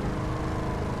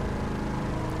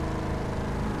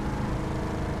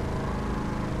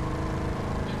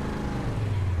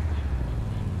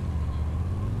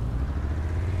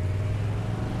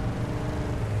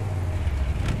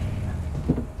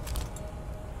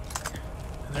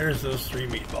 And there's those 3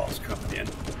 meatballs coming in.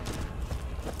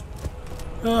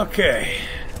 Okay.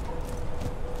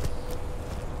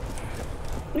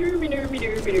 Derby, derby,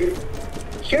 derby, derby.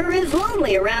 Sure is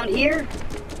lonely around here.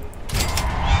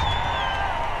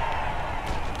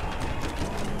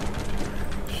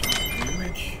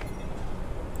 Damage.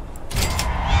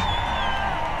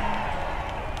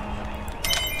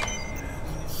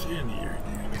 Incendiary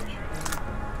damage.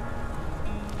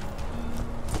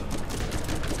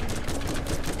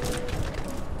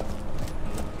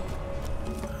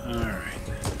 All right.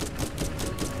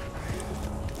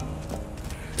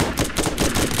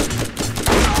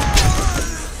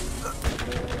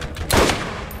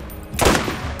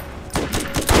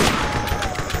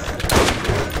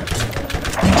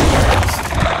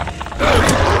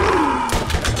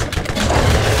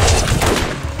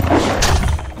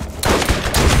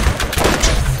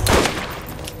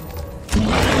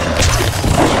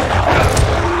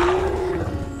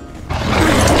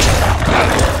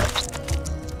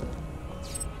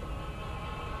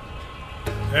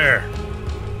 There.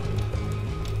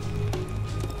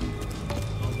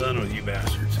 All done with you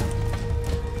bastards.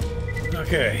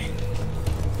 Okay.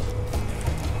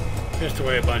 Just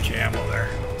away a bunch of ammo there.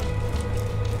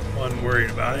 Wasn't worried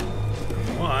about it.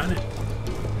 One.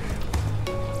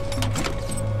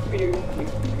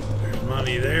 There's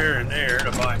money there and there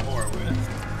to buy more with.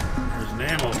 There's an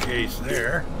ammo case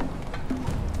there.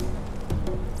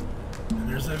 And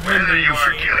there's a Whether vending you are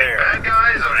machine killing there. bad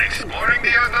guys or exploring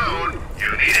the unknown,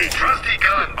 You need a trusty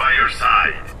gun by your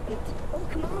side. Oh,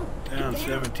 come on. Down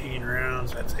 17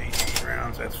 rounds. That's 18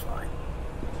 rounds. That's fine.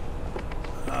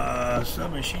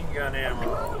 Submachine gun Come on,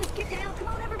 ammo. let's get down. Come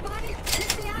on, everybody.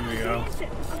 Check me out. Here we I'm go. dancing.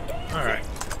 I'm dancing. All right.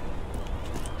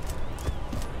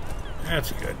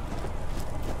 That's good.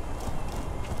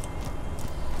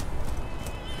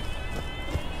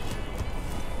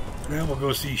 Then we'll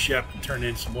go see Shep and turn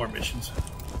in some more missions.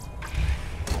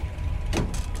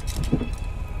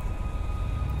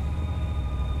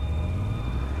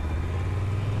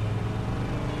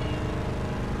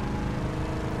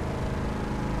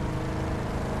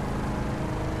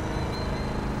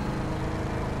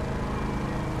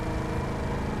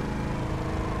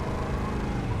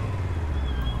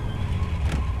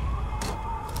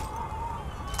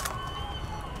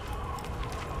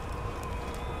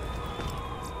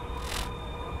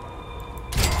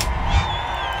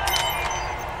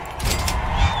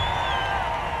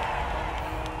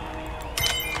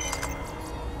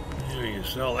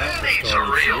 Sell that Who for needs a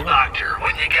starters, real yeah. doctor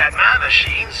when you got my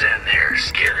machines and their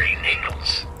scary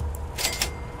needles?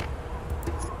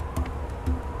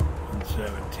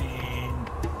 117.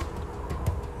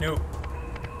 Nope.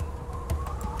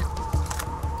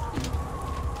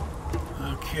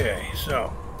 Okay,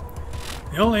 so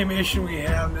the only mission we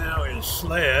have now is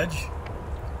Sledge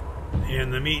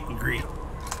and the meet and greet.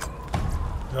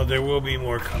 Though there will be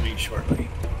more coming shortly.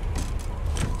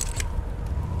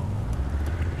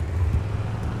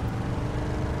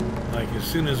 Like as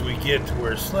soon as we get to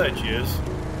where Sledge is,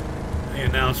 they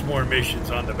announce more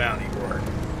missions on the bounty board.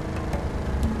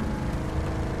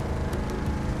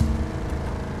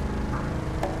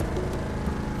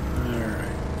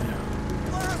 Alright, now.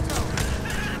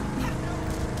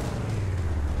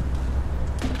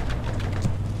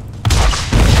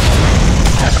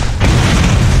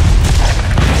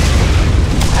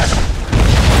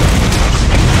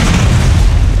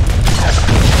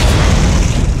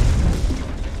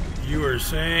 You were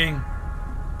saying?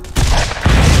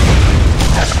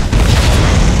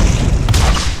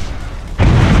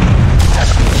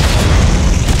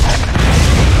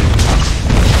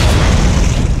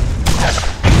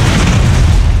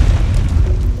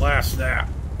 Blast that.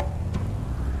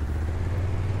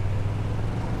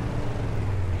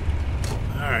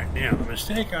 Alright, now the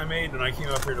mistake I made when I came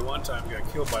up here the one time and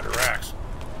got killed by the racks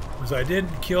was I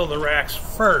didn't kill the racks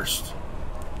first.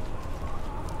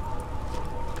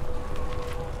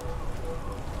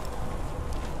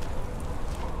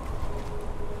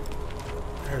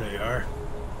 There they are.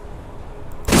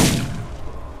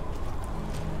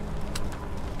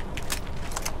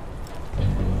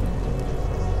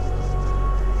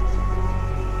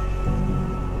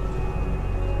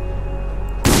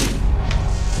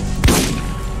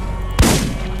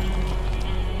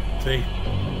 See?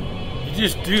 You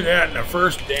just do that in the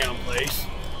first damn place,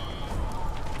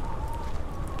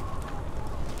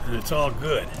 and it's all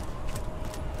good.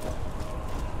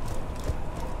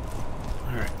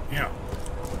 Alright, now,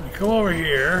 come over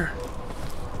here.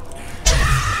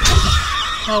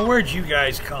 Oh, where'd you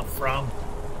guys come from?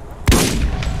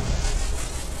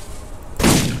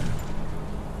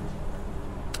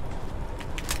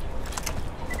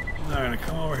 I'm gonna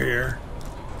come over here.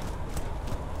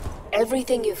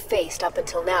 Everything you've faced up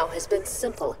until now has been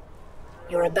simple.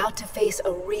 You're about to face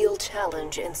a real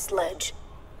challenge in Sledge.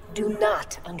 Do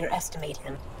not underestimate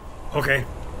him. Okay.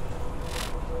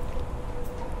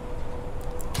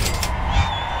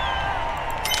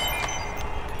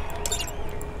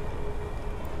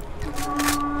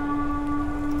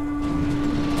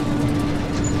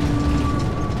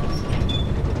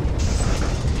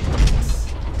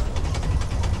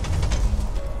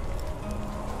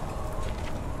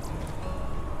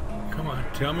 Come on,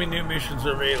 tell me new missions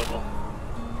are available.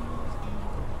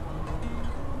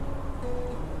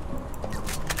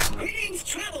 Greetings,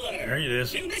 traveler! There it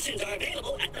is. New missions are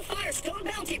available at the Firestone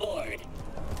Bounty Board.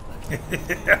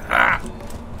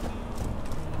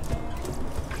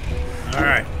 All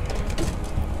right.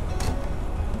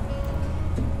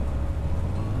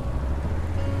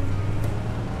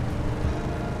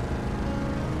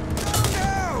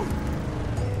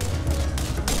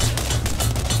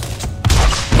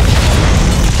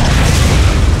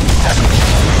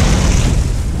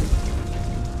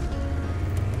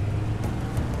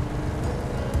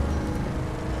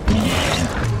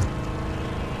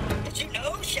 Did you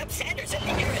know Shep Sanderson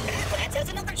here at Badlands has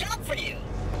another job for you?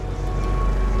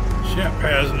 Shep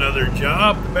has another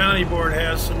job. The bounty board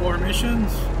has some more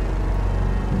missions.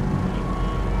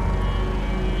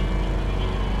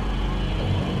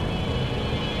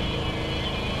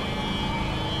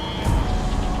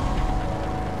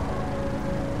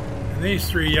 And And these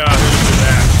 3 yahoos are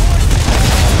that.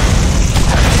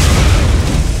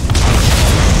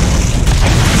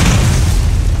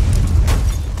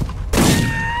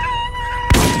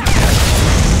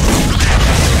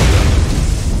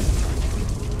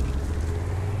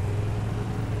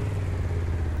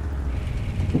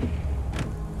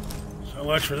 So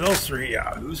much for those 3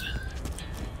 yahoos.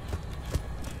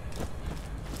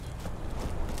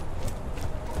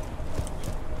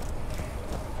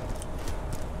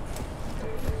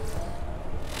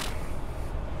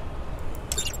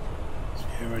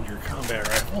 Your combat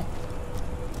rifle.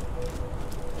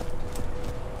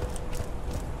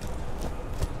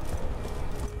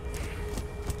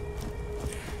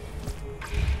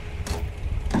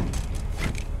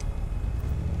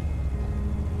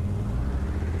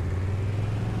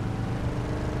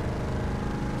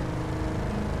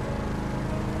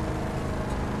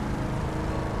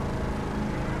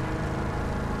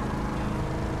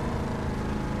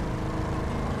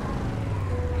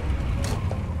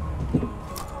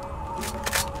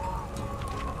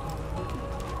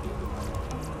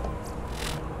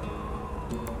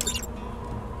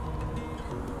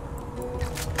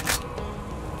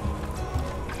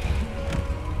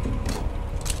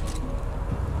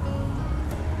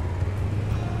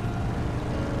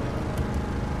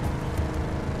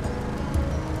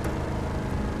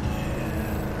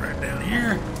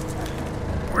 Here,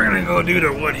 we're gonna go do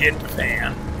the wood hit the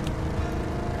fan.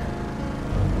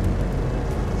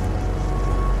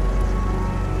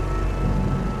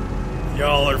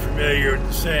 Y'all are familiar with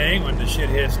the saying, when the shit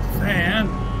hits the fan.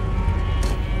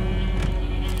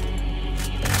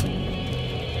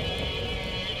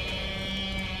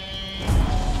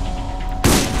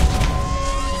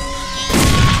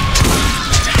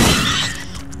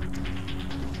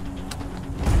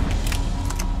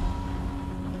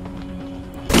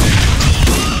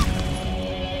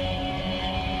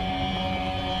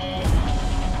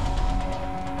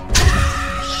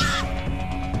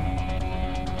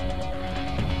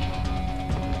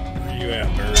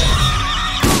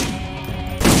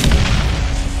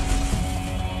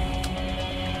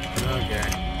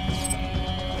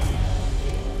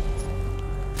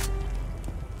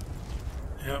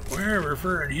 We're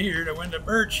referring here to when the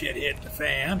bird shit hit the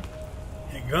fan.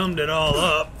 It gummed it all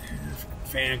up. The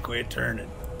fan quit turning.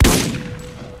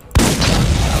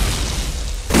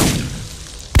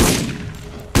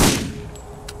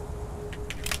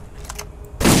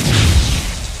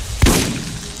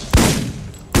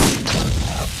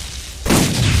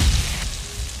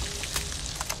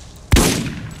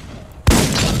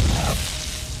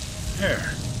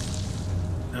 There.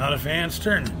 Now the fan's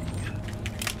turning again.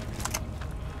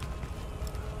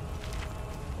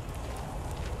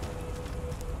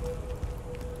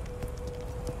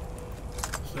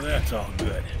 So that's all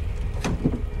good.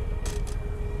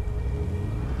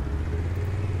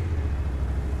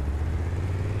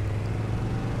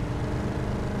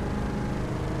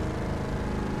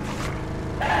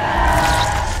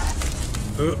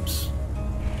 Oops.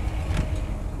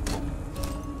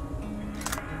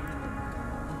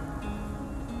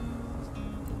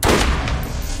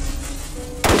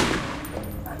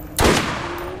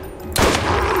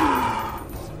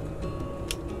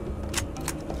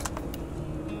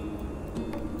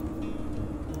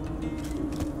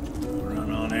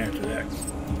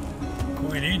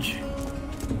 Coinage.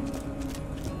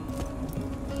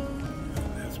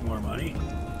 That's more money.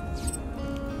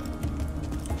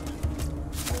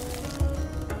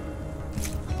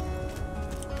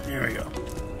 There we go.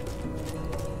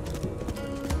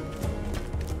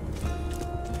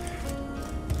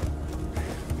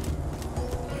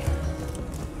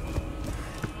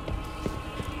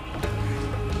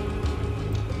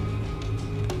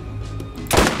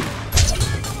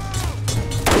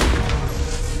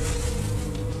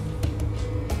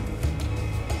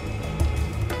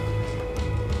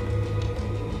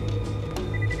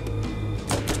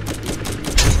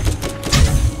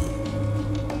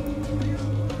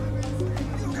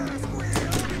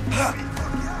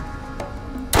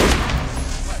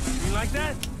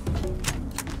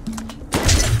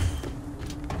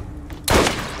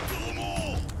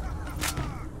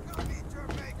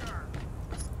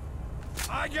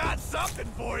 I got something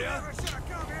for you. Never should have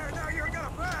come here. Now you're gonna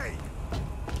pay.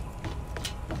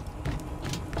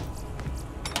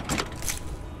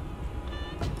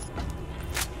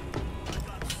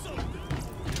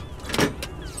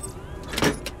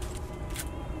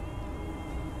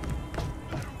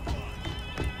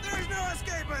 There's no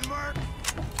escaping, Mark.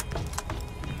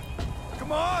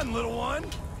 Come on, little one.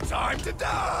 Time to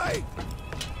die.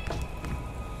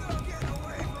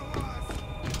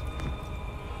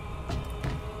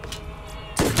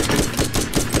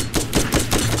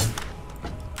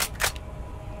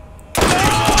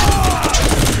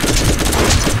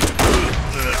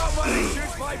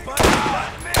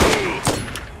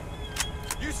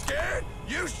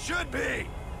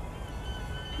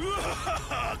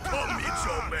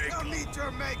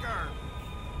 monster maker!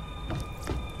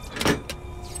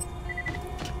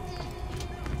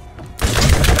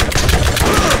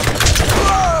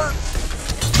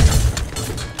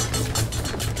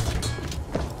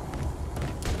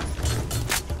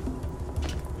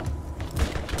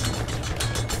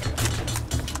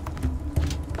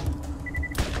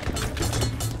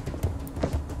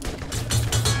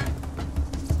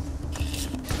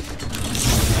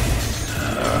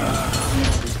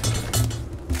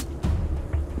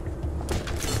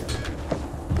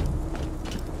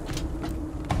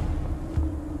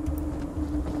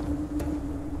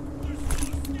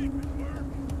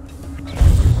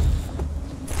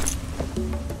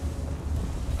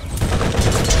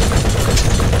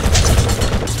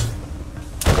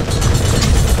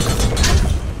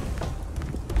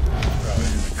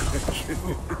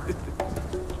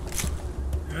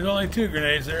 There's only 2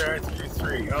 grenades there. I threw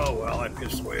 3. Oh well, I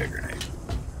pissed away a grenade.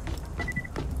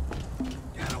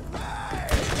 Get away!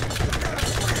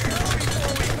 Get away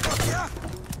before we fuck ya!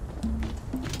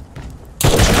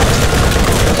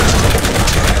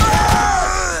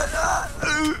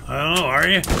 I don't know, are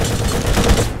you?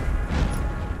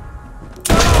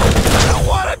 I don't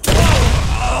want to.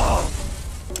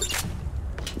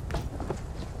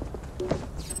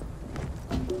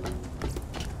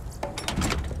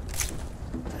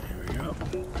 There we go.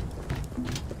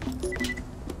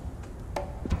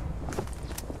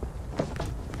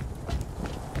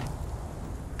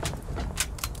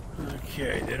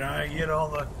 Okay, did I get all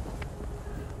the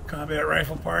combat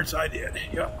rifle parts? I did.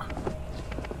 Yep.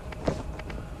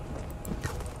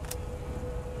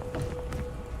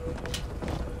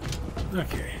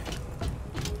 Okay.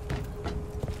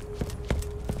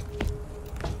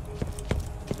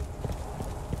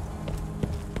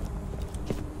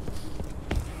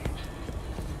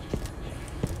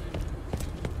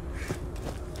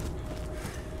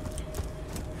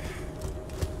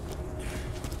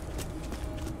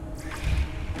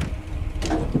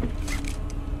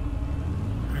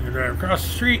 I can drive across the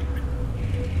street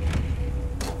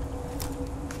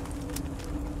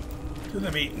to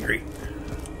the meet and greet.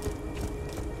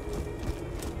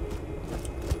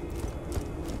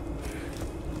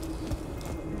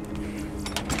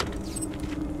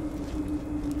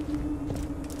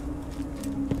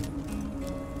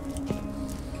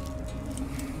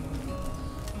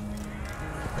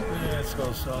 Let's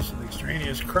go sell some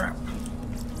extraneous crap.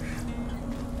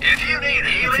 If you need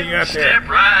What's he healing, got there? step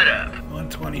right up.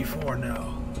 124,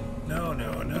 no. No,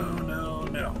 no, no, no,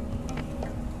 no.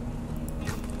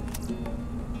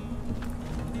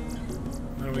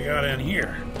 What do we got in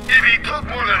here? If he took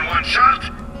more than one shot,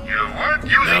 you weren't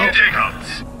using No. your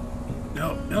Jacobs.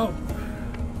 No, no.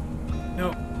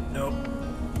 No, no.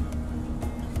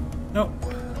 No.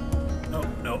 No,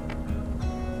 no.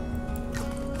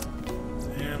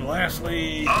 And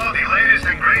lastly... All the latest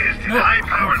and greatest in Nope.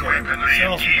 high-powered Okay. weaponry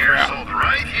Sell and some gear crap. sold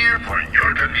right here for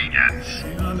your convenience.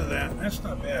 Hang on to that. That's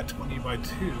not bad. 20 by 2.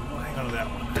 We'll hang on to that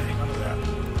one. Hang on to that.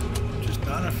 Just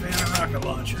not a fan of rocket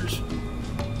launchers.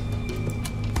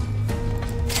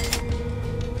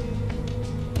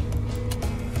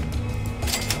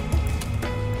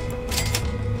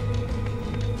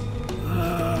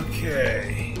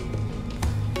 Okay.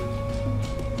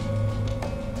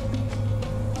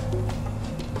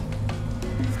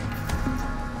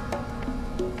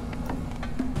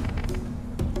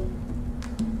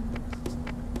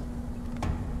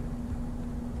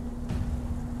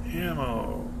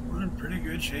 Ammo. We're in pretty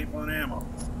good shape on ammo.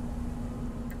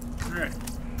 Alright.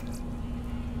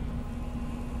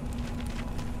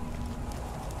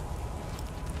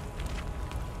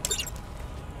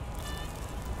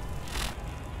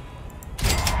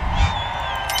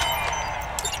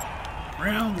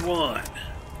 Round 1.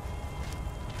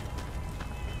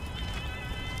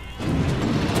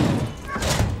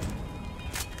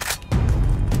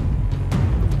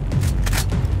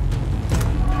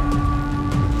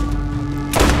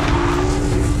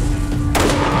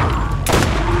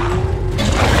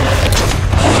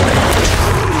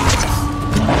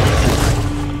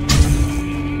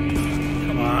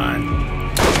 Come on.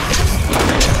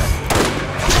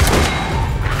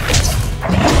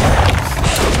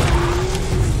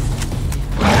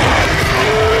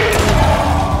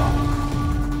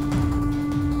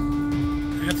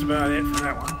 That's about it for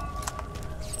that one.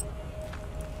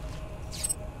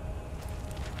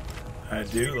 I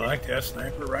do like that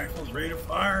sniper rifle's rate of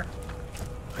fire.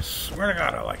 I swear to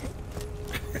God, I like it.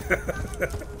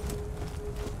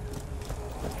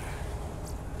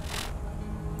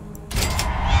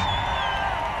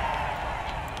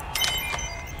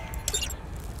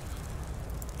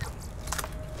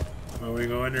 Well, we we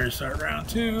go in there and start round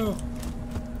 2. You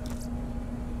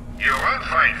won't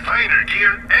find finer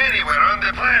gear anywhere on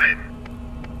the planet.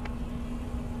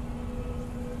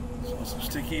 So some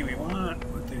sticky we want.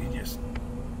 What did he just...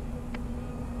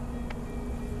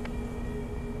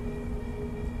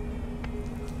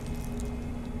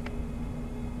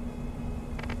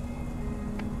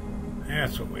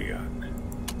 That's what we got.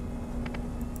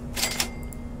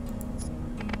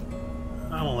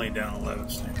 I'm gonna lay down 11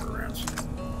 sniper rounds.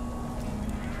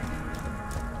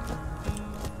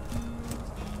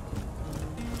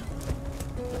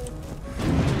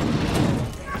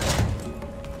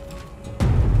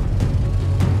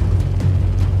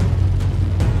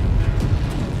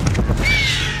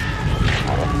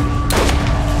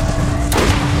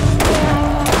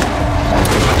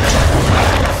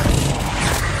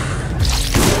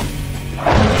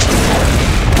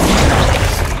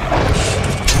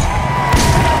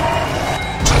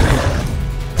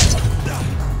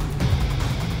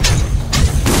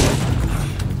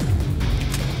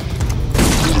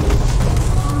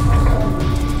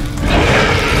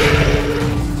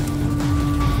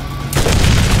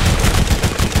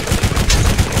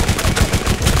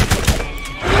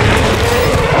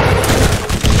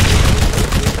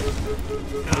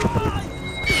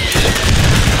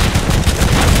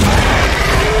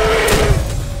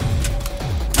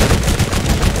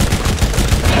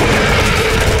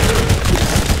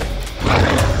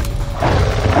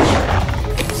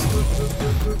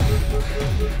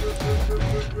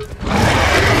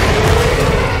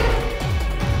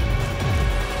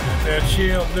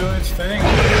 Shield do its thing.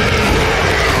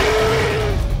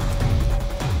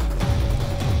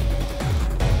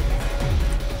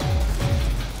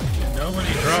 Did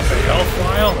nobody drop a health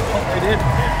vial? Oh, they did.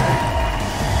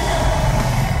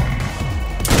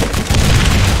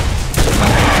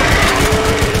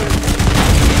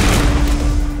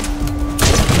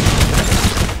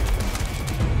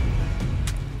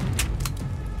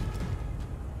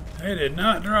 They did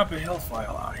not drop a health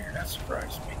vial out here. That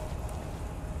surprised me.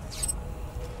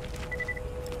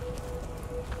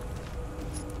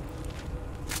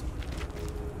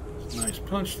 Nice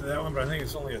punch to that one, but I think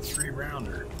it's only a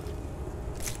 3-rounder.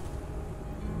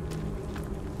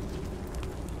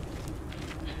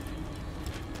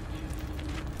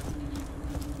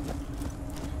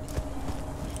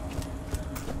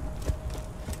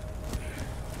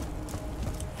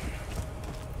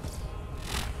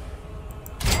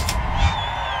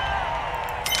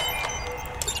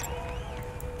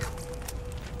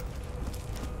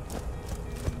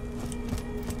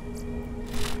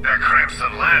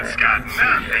 Sledge got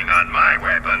nothing on my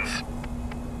weapons.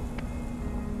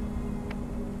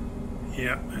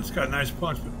 Yeah, it's got a nice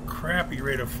punch, but crappy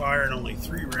rate of fire and only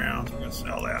 3 rounds. We're going to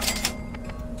sell that.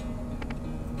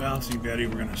 Bouncy Betty,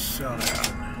 we're going to sell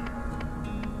that.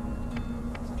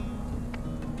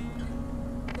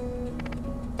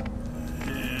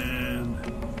 And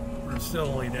we're still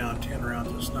only down 10 rounds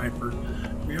of sniper.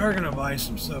 We are going to buy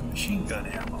some submachine gun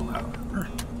ammo, however.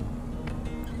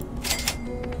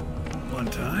 One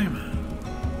time.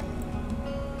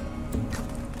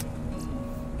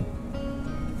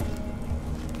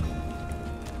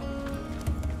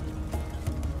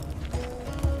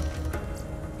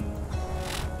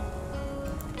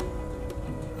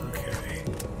 Okay.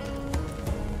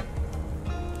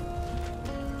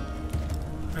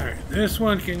 Alright, this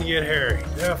one can get hairy.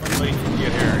 Definitely can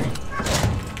get hairy.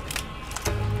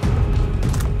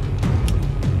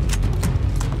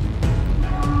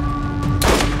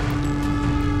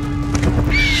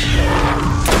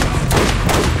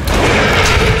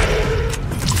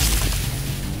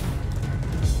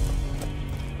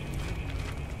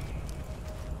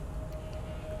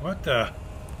 What the?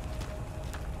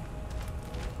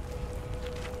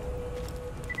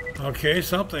 Okay,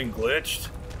 something glitched.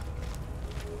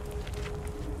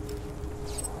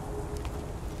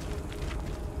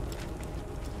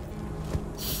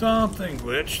 Something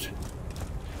glitched.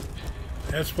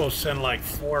 That's supposed to send like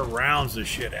 4 rounds of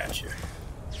shit at you.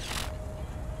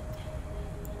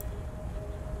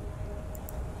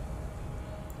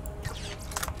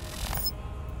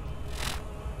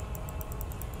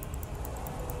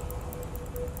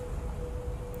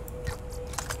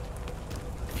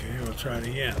 Try it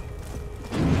again.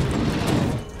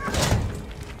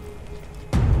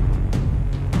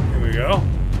 Here we go.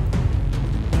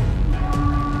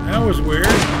 That was weird.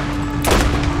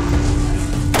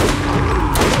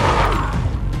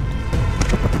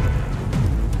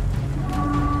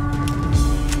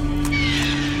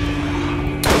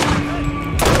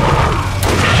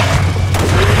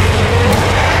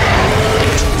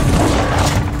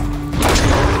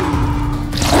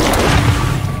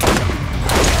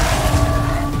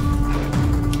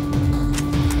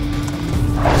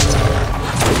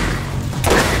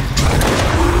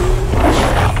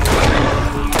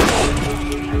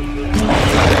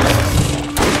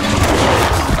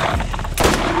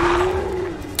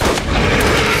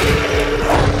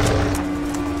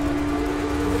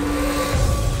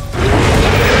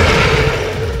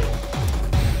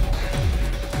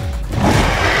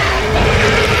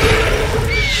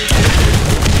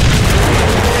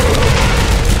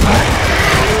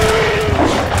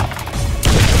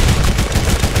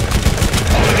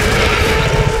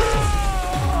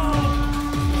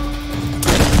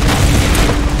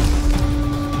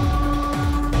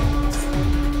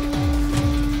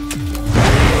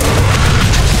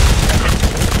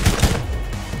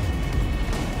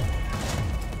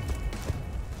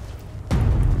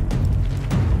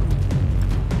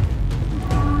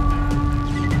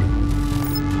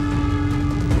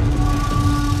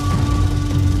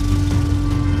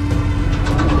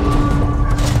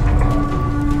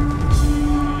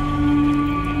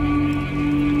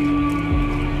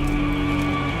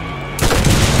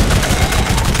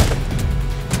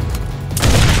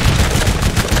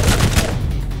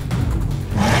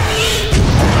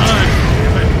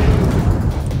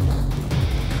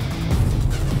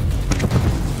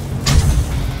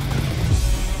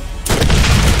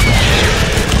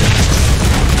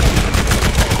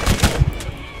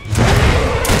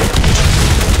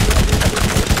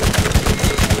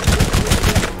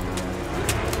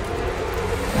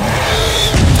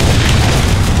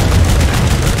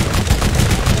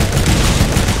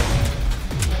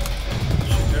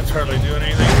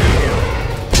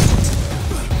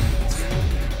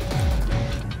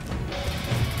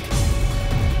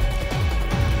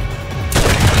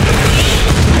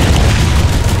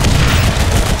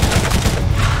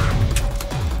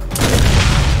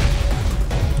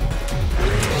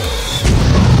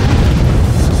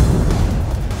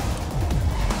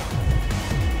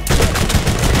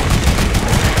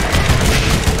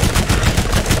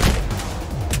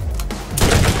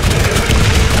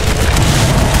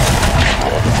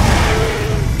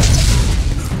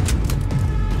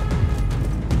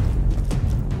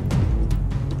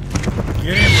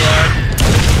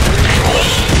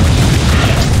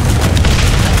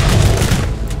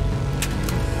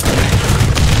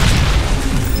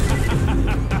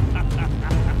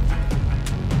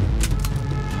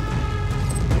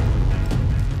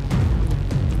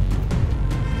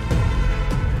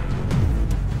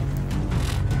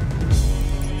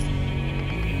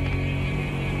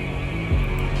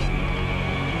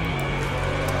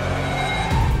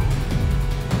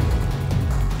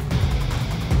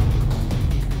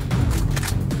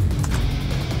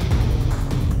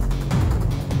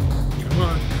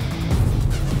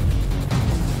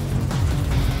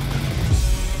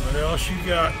 else you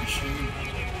got, machine?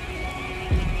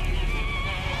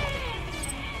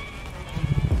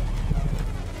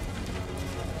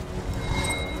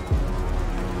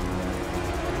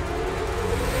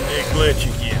 Big glitch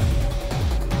again.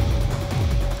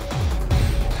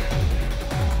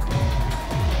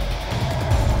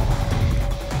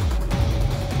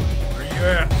 Where you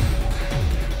at?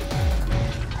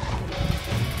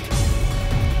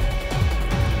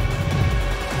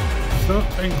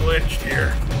 Something glitched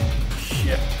here.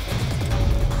 Shit.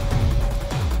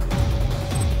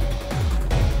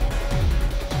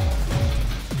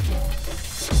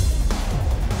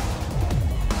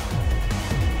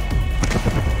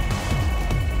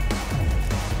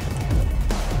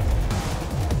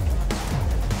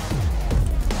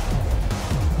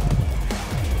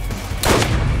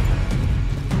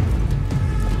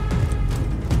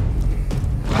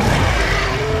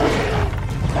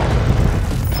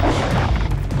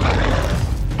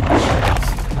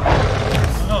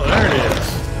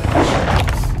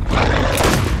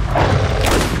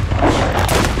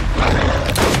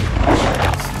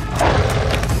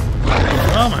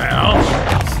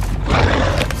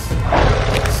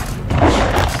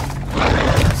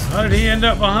 End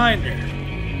up behind her.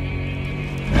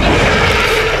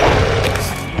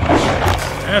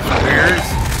 That's weird.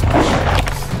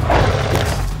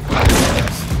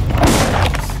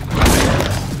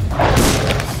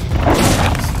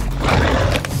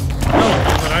 Oh,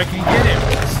 but I can get him.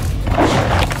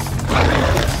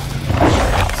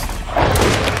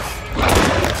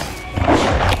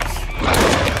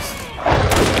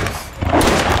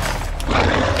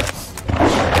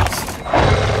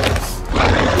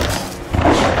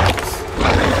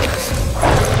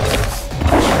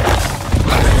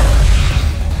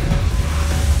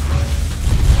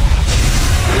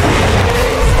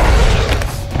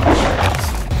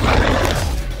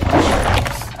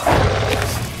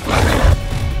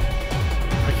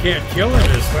 Can't kill her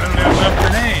this way. I don't have enough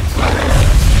grenades.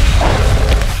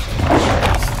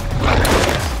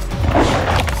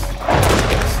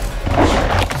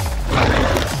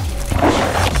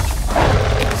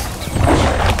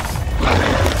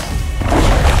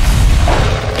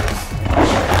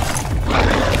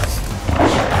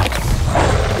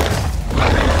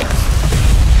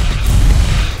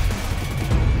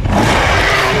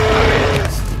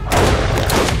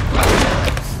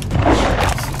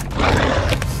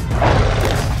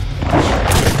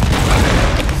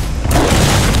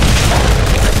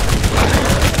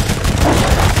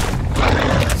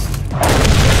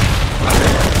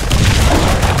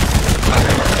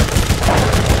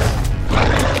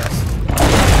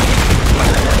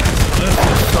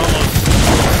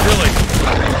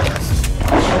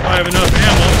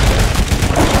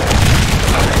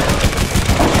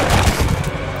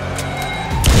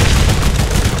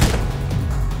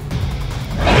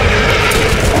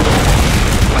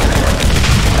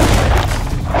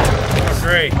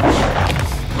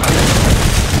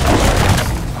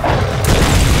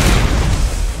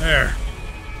 There.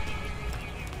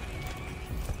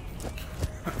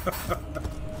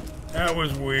 That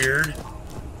was weird.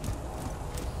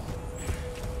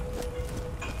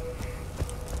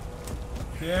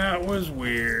 That was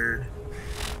weird.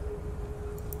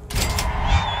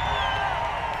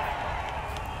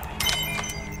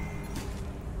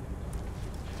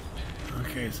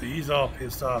 Okay, so he's all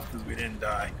pissed off because we didn't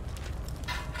die.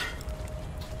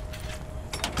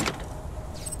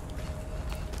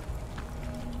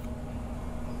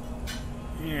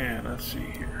 Yeah, let's see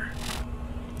here.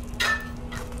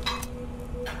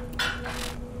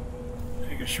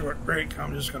 Take a short break.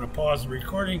 I'm just going to pause the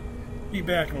recording. Be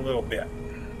back in a little bit.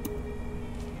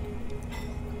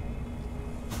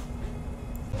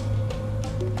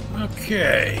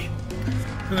 Okay.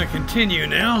 I'm going to continue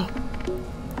now.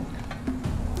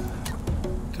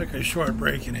 Took a short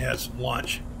break and had some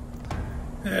lunch.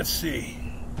 Let's see.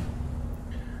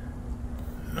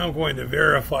 I'm going to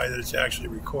verify that it's actually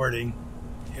recording.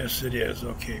 Yes, it is.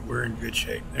 Okay, we're in good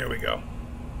shape. There we go.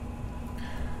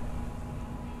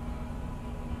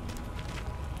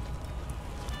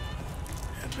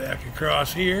 Head back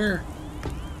across here.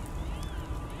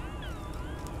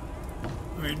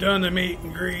 We've done the meet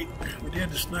and greet. We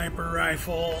did the sniper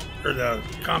rifle, or the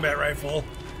combat rifle,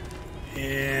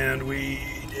 and we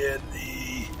did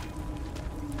the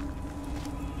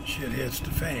shit hits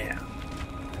the fan.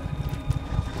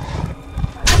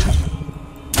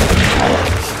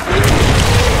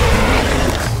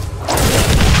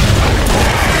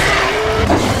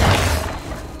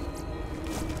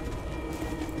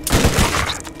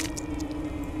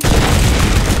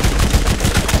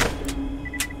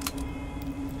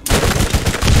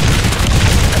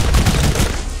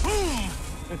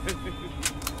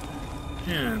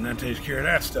 And that takes care of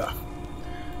that stuff.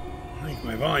 I think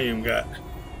my volume got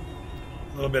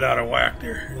a little bit out of whack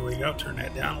there. Here we go. Turn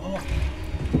that down a little.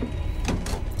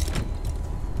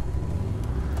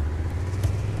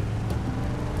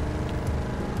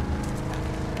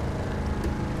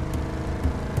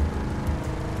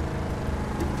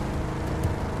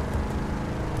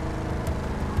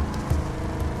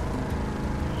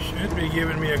 Should be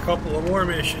giving me a couple of more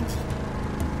missions.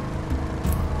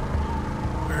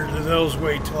 Or do those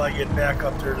wait till I get back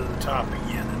up there to the top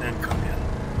again and then come in?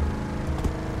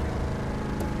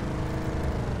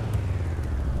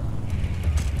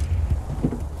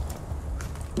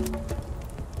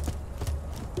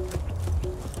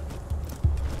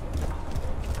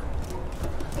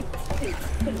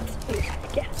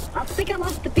 Yeah, I think I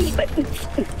lost the beat, but...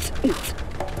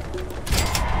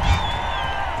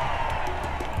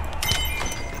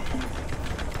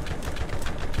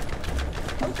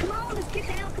 Oh, come on, let's get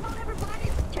down. Come on,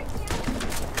 everybody. Check me out.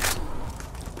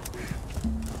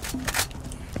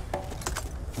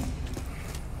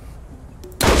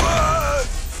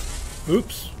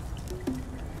 Oops.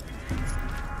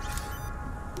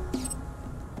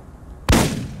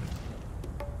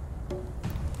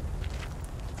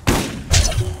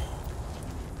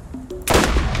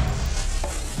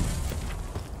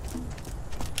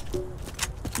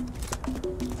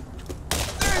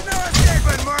 There's no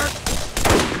escaping, Mark!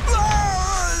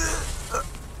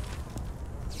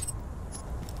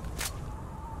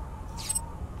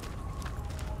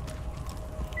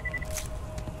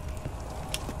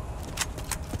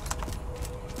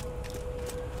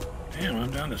 Damn,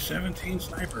 I'm down to 17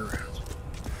 sniper rounds.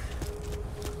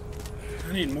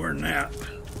 I need more than that.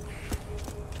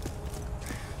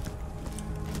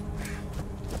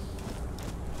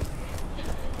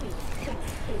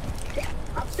 Yeah,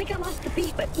 I think I lost the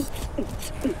beat, but...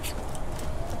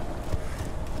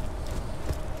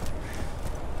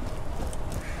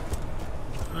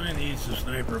 I need some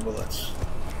sniper bullets.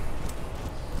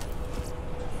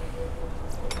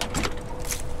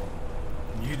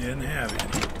 You didn't have any.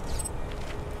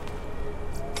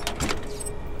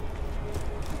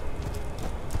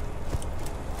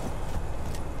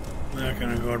 I'm not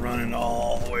going to go running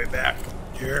all the way back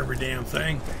to every damn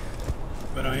thing,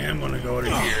 but I am going to go to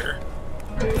here.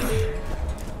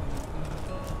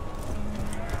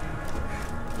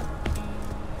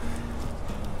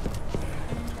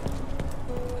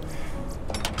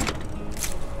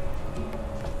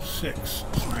 Six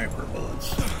sniper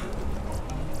bullets.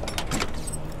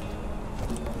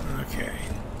 Okay.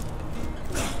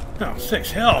 Now,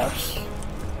 6 helps.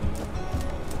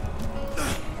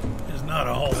 Is not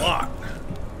a whole lot.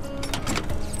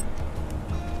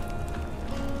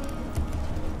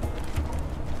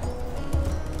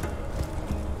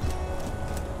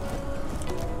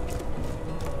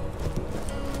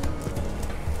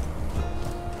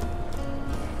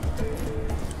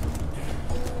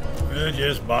 We'll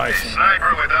just buy some.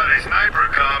 Sniper without a sniper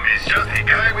comm is just a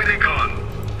guy with a gun.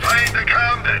 Find the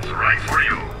comm that's right for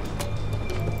you.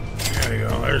 There you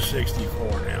go. There's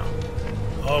 64 now.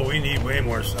 Oh, we need way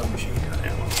more submachine gun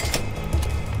ammo.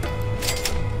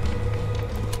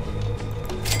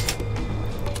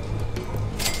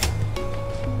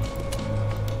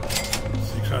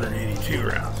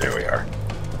 .682 rounds. There we are.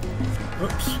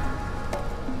 Whoops.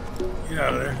 Get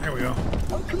out of there. There we go.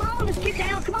 Oh, come on, let's get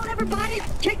down. Come on, everybody.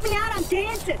 Check me out. I'm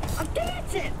dancing. I'm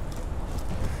dancing.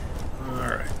 All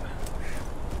right.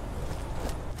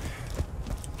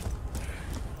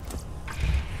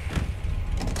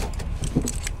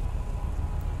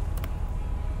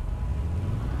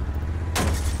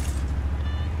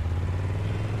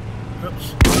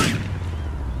 Oops.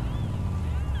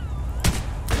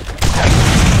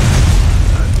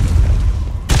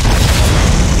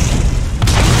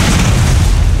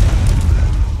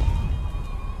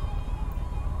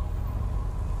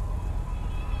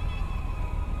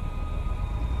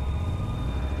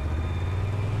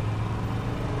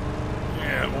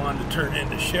 Yeah, I wanted to turn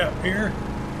into Shep here.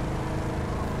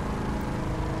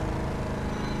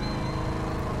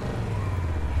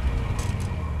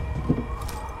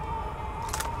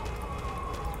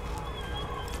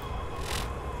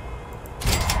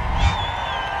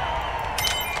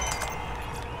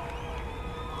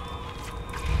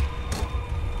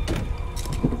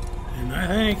 I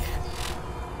think,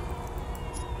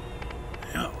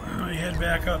 yeah, I head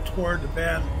back up toward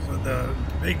the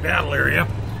big battle area,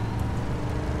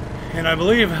 and I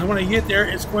believe when I get there,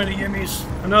 it's going to give me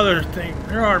another thing.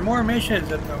 There are more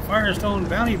missions at the Firestone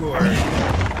Bounty Board.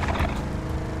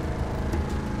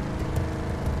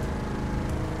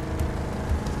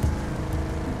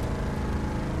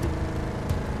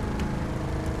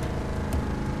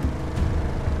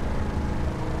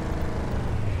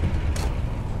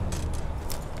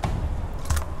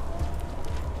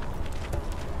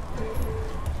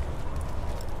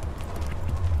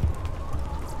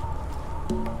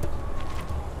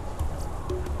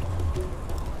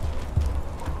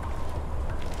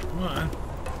 Come on.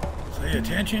 Say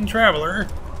attention, traveler.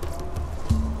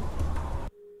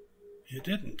 It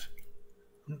didn't.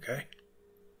 Okay.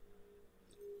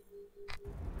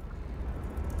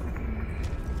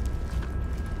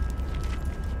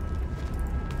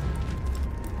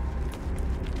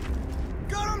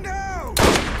 Got him down!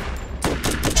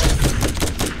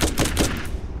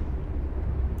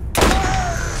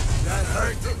 That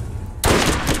hurt.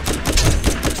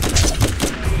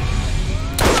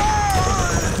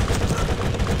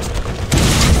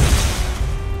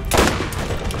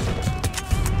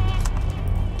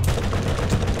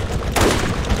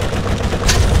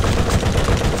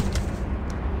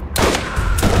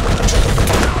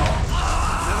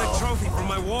 Another trophy from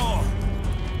my wall.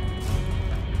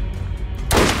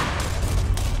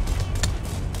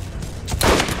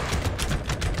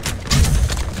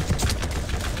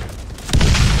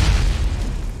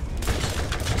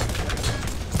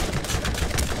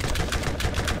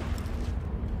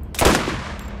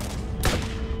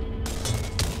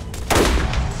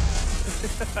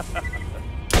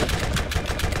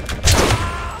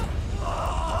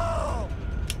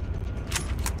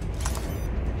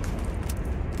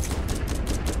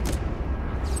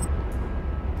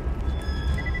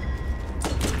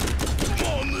 Come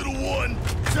on, little one.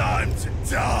 Time to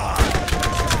die.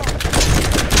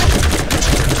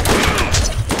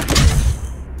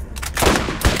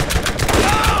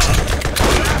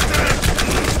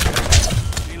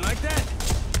 You like that?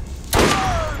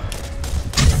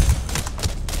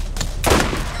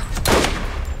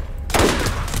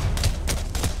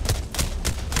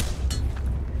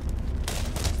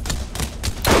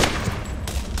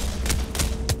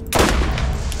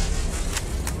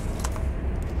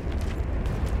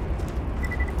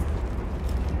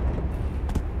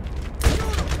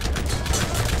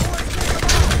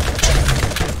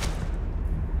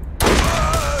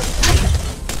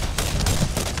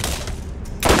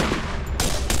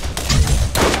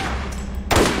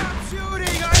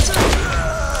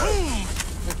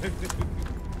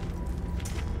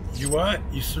 You what?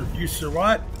 You sir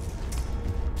what?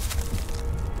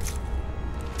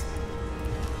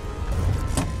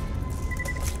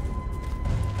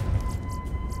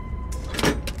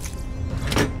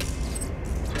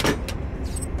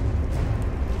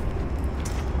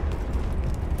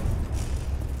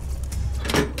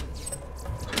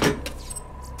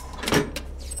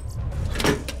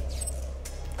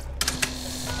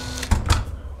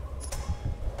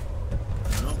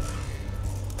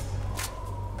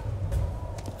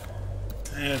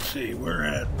 Let's see, we're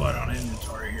at what on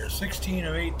inventory here? 16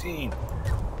 of 18.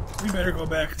 We better go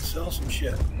back and sell some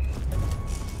shit.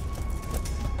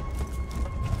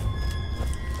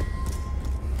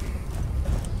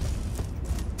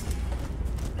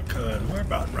 Because we're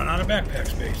about to run out of backpack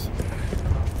space.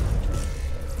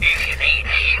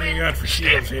 What do you got for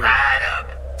shields here?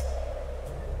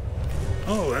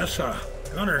 Oh, that's a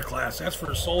gunner class. That's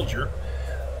for a soldier.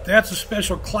 That's a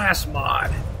special class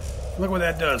mod. Look what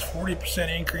that does.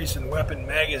 40% increase in weapon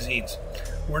magazines.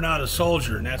 We're not a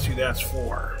soldier, and that's who that's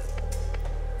for.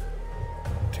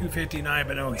 259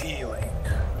 but no healing.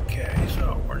 Okay,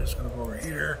 so we're just going to go over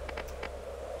here.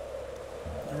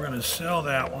 We're going to sell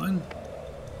that one.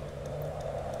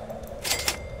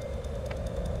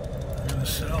 We're going to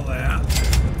sell that.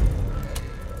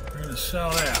 We're going to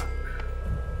sell that.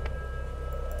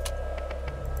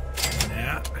 And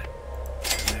that.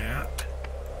 And that.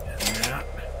 And that.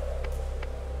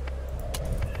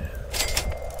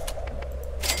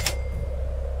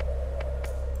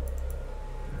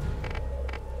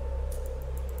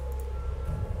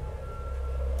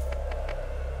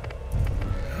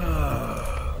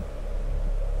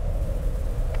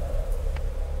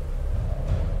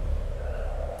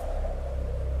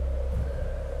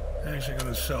 Actually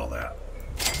going to sell that.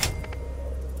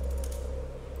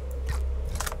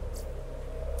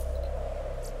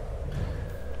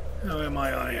 How am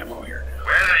I on ammo here now?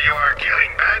 Whether you are killing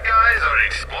bad guys or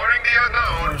exploring the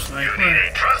unknown, you need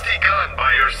a trusty gun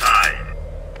by your side.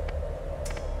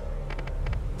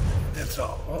 That's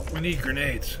all. Oh, we need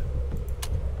grenades.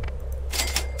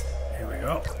 Here we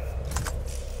go.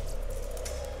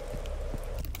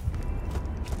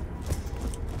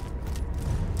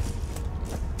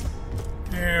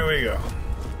 There we go.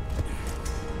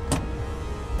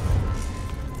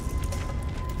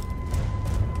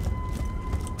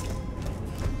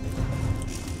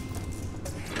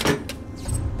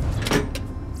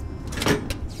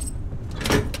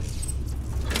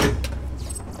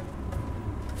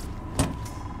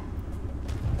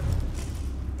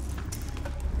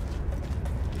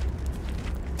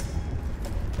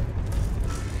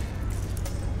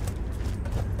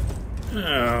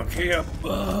 Okay, up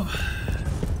above.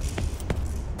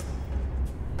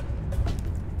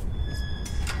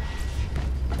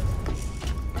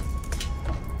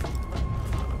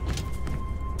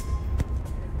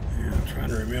 Yeah, I'm trying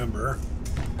to remember.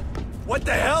 What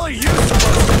the hell are you supposed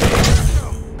to be?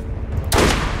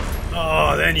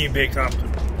 Oh, then you pick up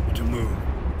to move.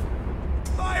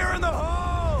 Fire in the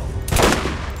hole!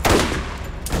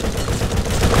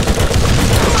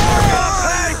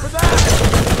 Pay for that!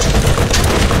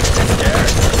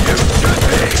 Scared? You should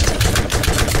be!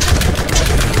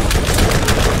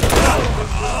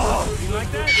 You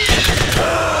like that?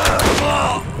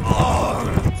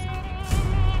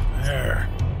 There.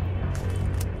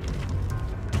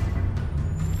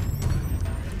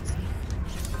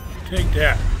 Take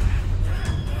that.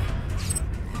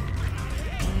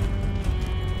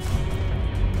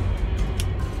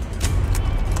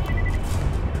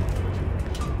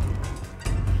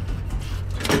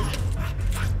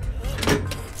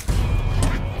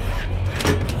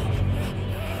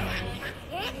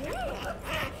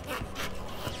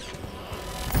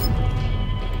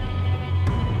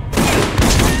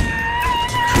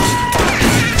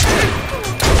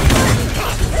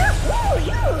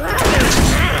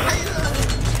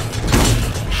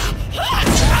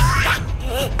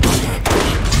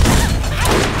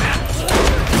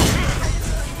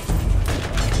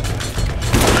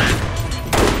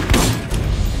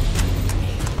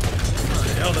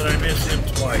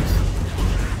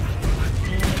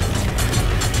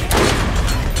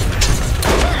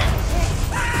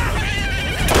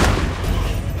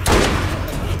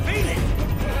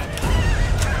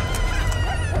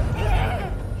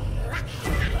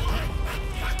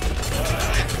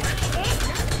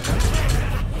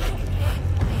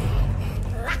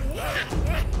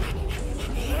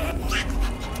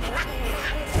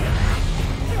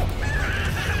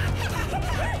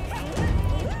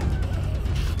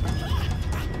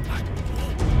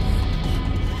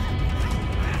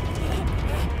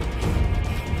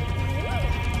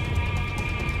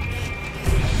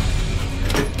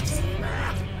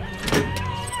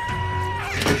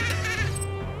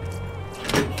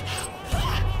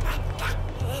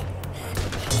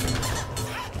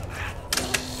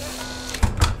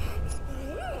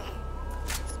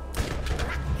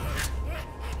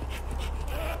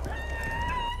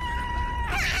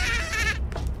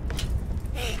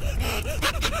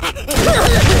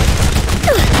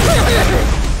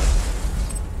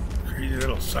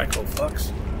 Psycho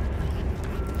fucks.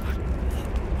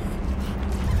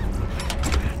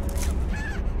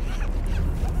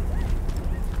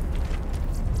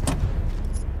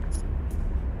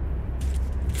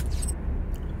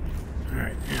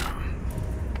 Alright, yeah.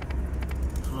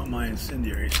 I want my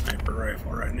incendiary sniper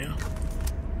rifle right now.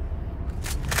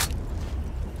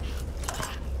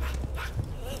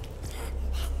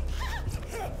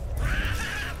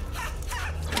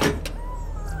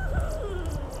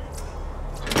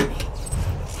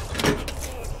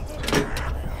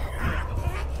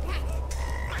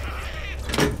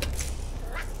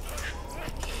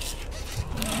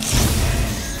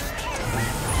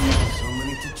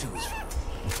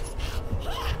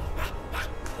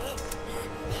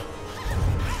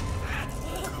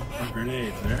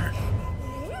 Grenades there.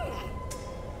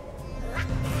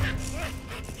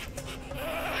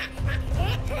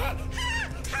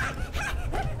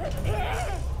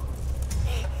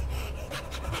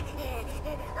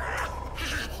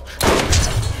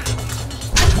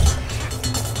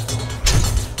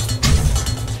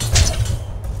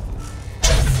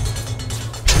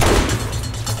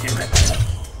 Damn it.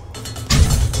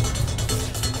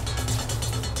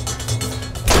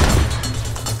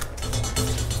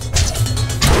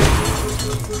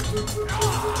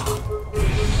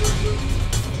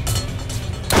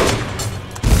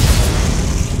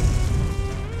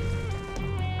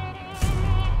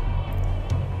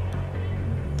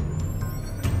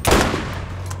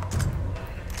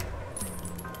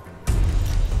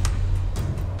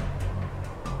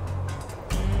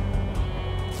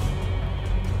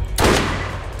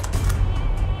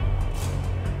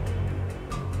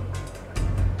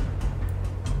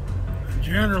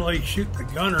 Generally shoot the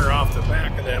gunner off the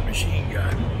back of that machine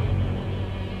gun.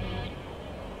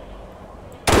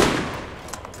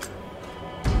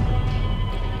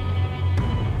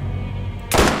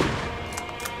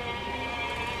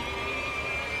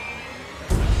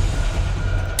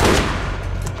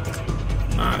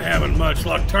 Not having much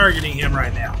luck targeting him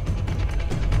right now.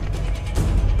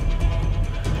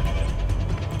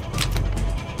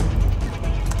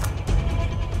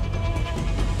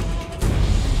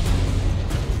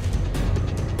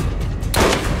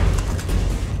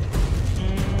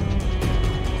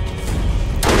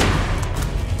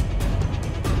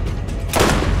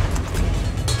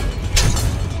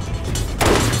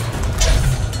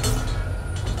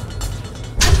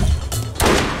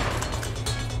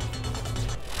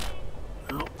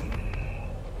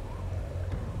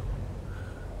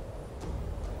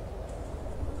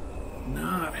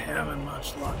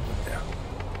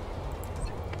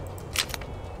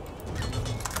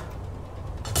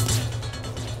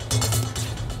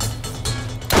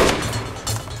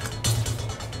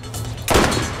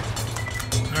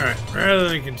 Rather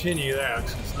than continue that,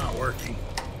 because it's not working.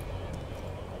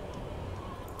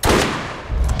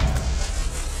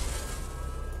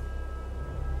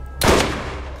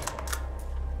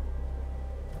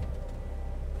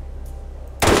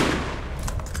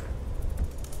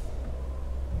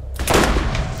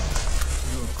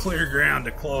 Clear ground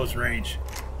to close range.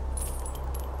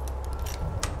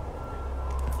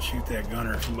 Shoot that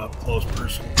gunner from up close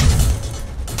person.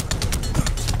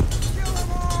 Kill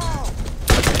them all!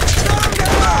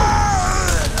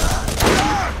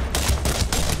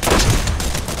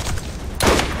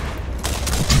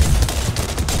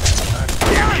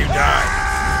 Damn, you die.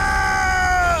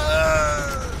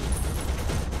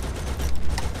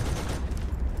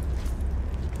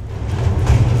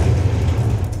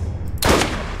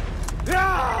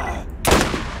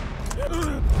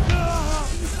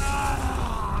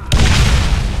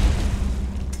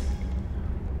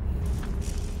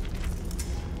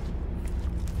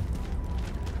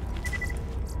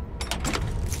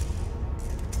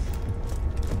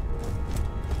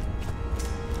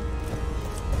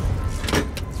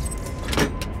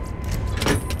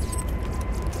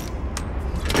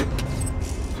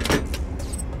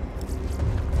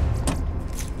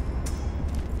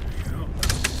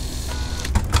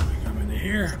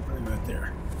 Here, right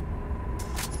there.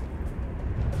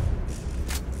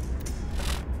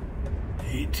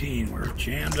 18, we're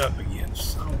jammed up again,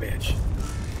 son of a bitch.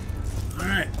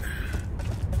 Alright.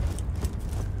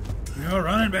 Go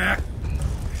running back.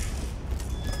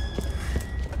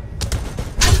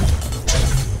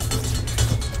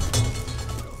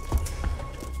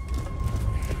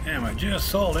 Damn, I just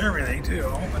sold everything too.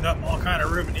 I opened up all kind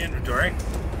of room in the inventory.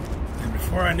 And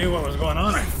before I knew what was going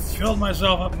on, I filled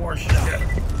myself up more shit. Someone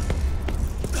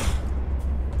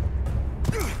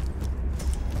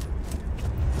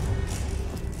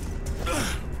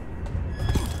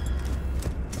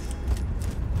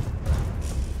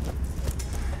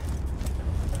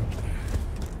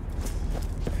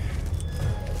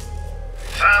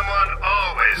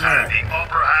always has the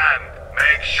upper hand.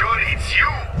 Make sure it's you.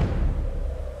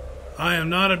 I am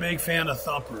not a big fan of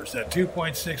thumpers. That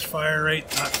 2.6 fire rate,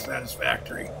 not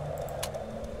satisfactory.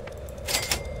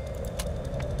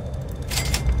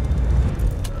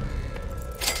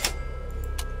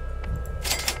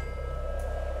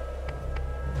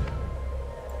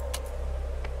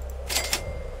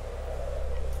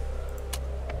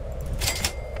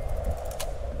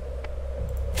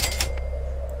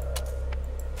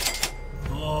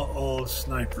 All old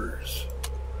snipers.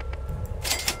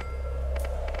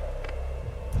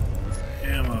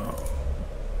 Ammo.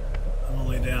 I'm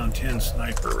only down 10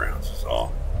 sniper rounds is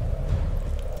all.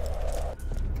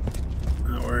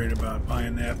 Not worried about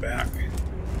buying that back.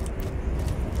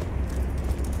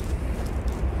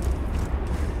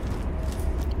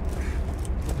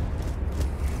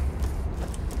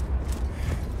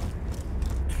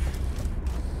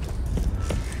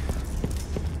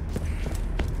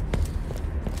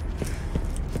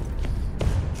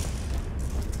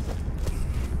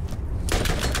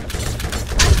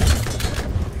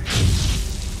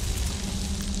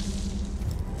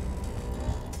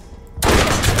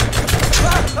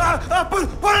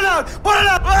 Put it out! Put it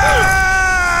out!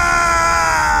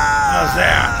 How's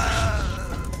that?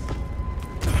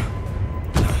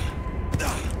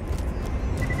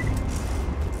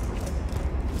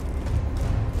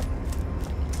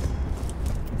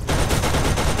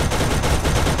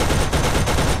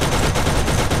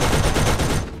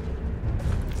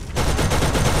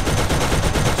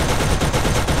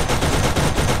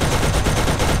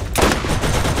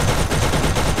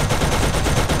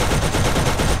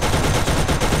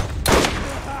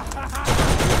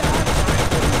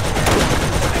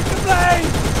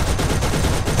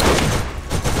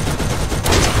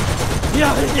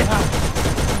 Yeah.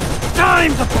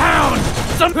 Time to pound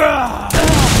some.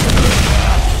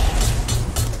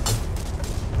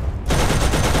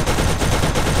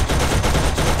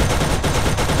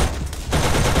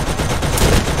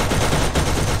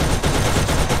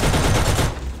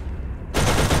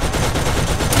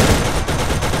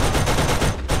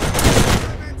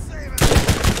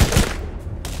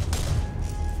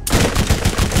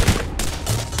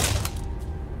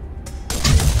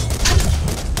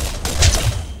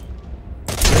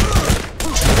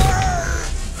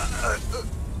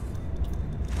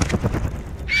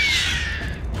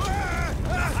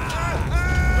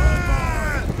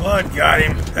 Blood got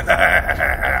him.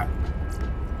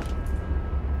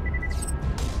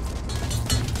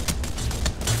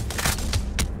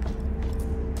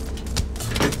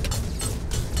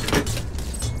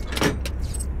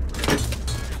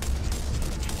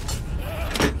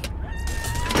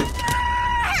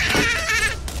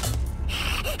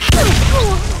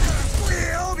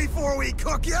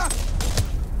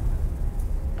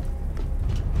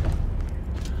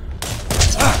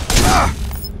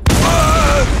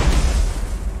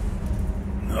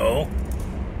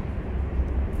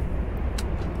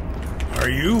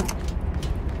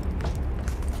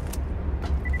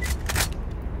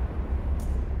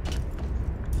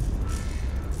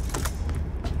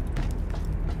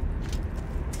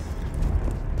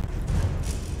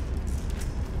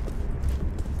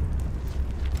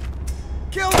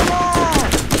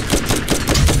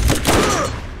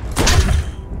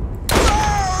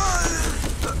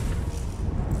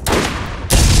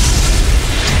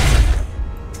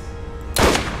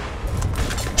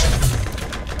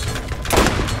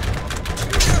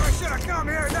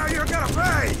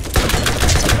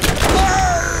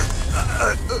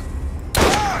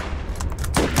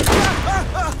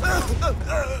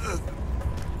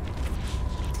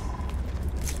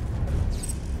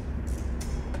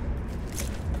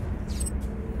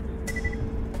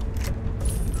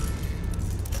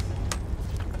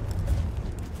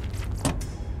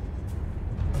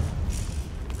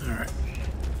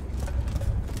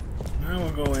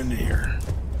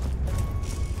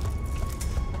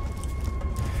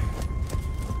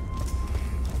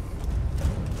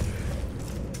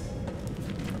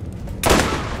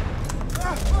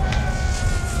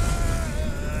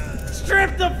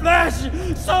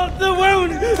 Salt the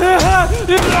wound!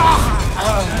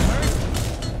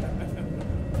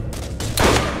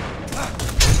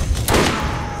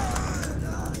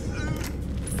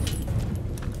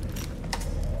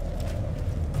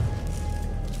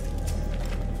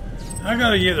 I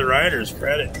gotta give the writers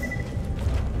credit.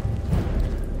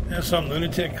 Have some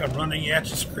lunatic come running at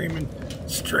you screaming,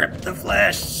 "Strip the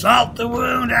flesh, salt the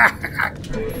wound."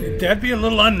 That'd be a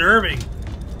little unnerving.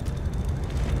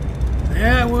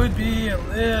 That would be a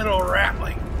little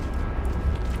rattling.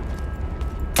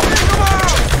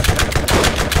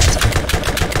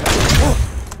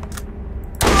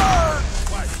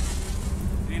 What?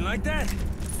 You didn't like that?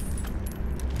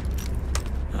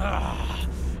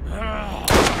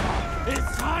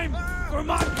 It's time for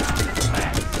my pound of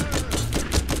flesh!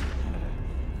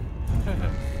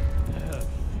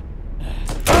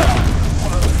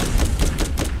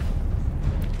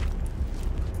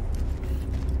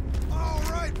 All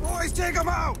right, boys, take them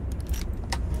out!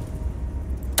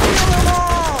 Kill them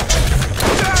all!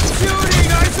 Stop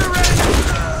shooting! I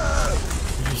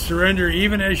surrender! You surrender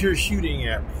even as you're shooting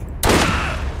at me.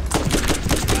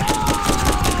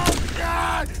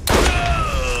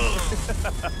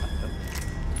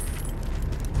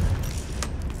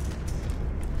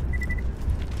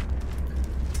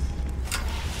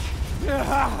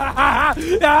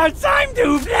 Time to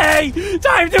play!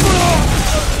 Time to play!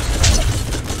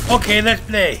 Okay, let's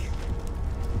play.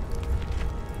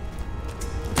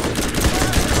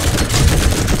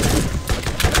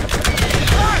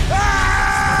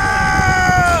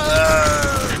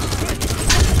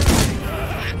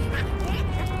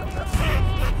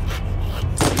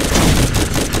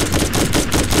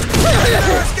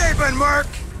 You're escaping, Mark!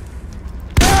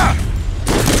 I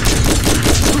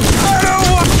don't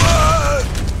want...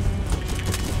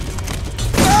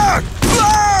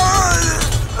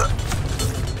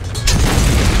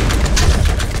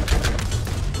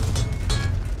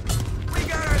 We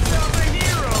got ourselves a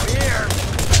hero here!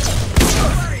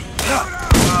 Somebody,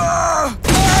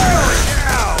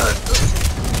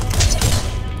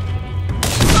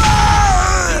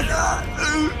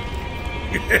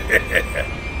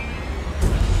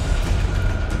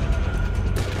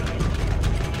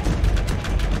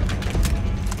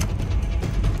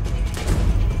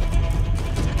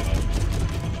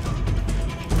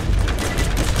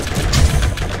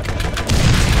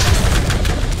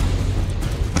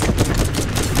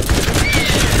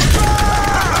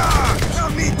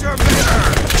 come meet your maker!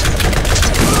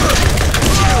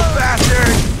 You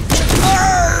bastard!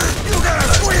 You gotta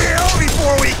squeal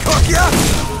before we cook ya!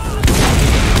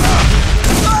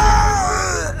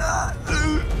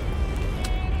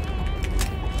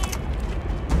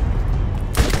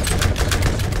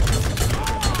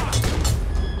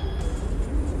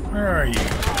 Where are you?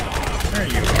 There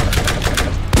you are.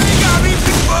 You got me!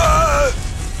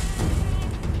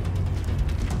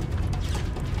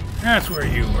 That's where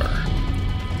you were.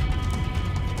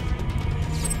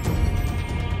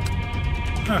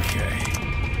 Okay.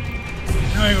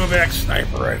 Now we go back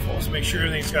sniper rifles. Make sure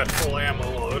everything's got full ammo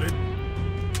loaded.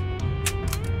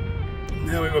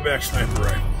 Now we go back sniper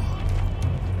rifle.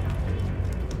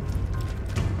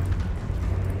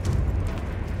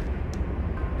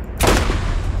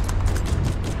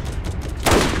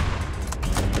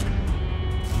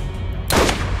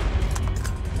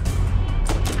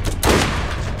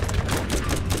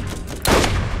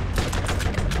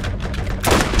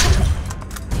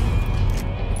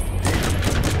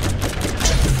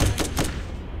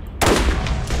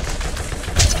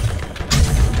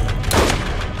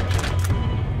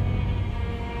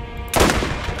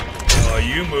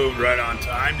 You moved right on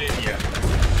time, didn't you?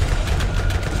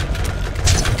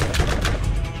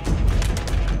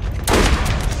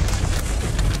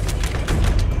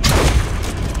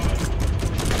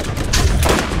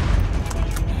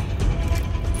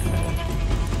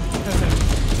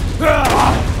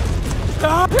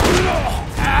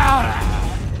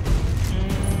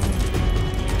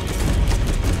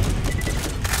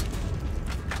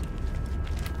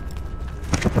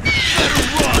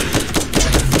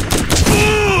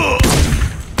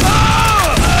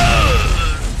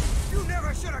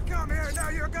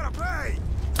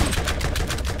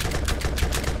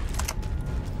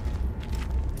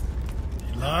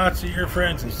 Lots of your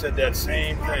friends have said that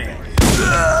same thing.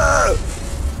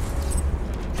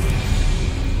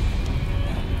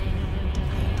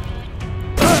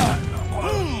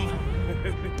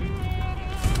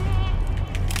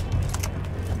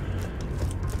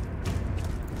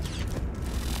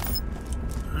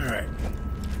 Alright.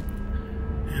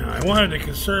 Now, I wanted to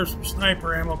conserve some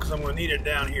sniper ammo because I'm going to need it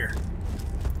down here.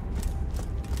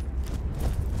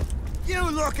 You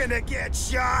looking to get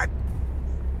shot?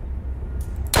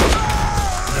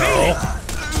 No.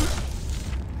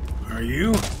 Are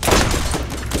you?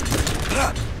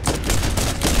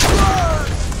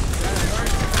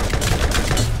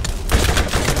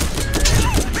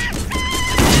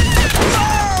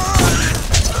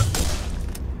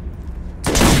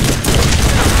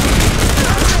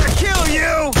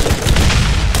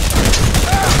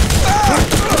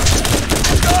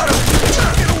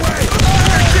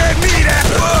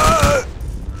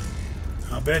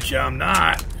 Bet you I'm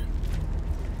not.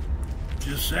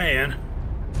 Just saying.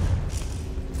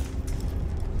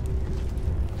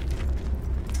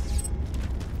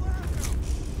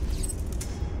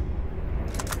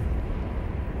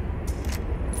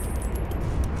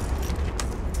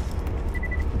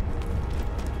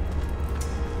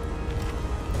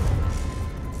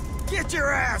 Get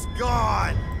your ass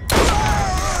gone!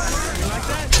 You like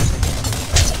that?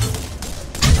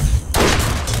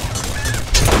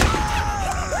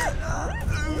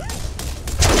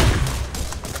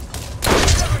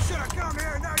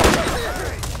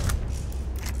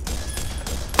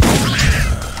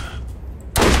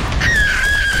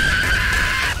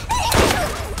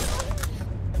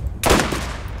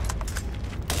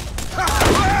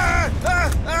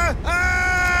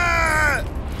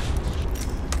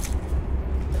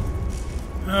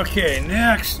 Okay,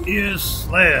 next is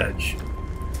Sledge.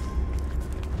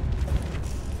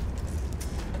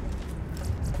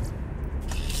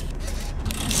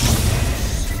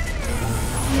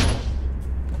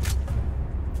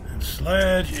 And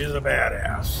Sledge is a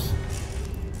badass.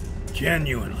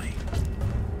 Genuinely.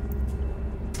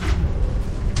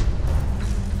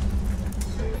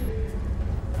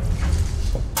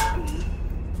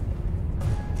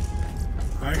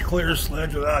 I clear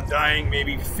Sledge without dying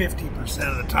maybe 50%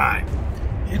 of the time.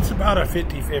 It's about a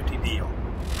 50-50 deal.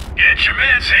 Get your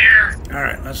meds here.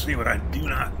 Alright, let's see what I do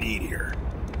not need here.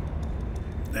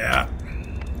 That.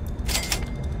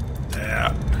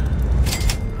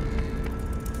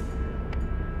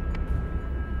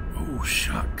 Oh,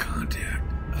 shot contact.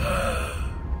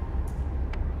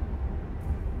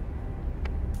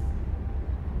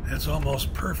 That's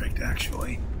almost perfect,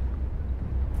 actually.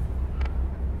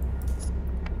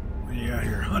 What do you got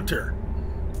here? Hunter.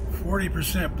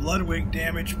 40% blood weight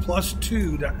damage plus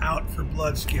 2 to out for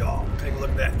blood skill. We'll take a look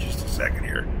at that in just a second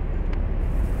here.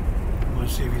 I want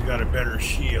to see if he's got a better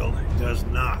shield. He does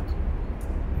not.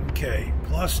 Okay,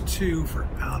 plus 2 for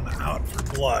on the out for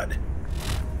blood.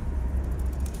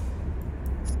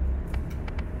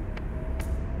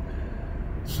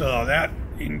 So that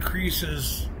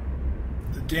increases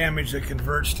the damage that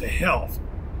converts to health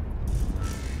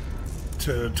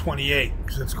to 28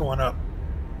 because it's going up.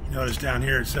 You notice down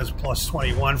here it says plus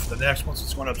 21 for the next one, so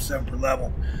it's going up 7 per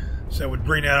level. So it would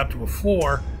bring that up to a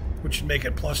 4, which would make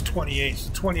it plus 28. So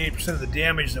 28% of the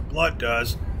damage that blood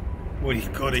does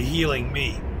would go to healing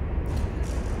me.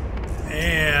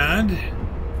 And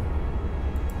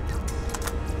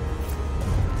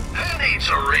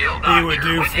he would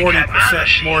do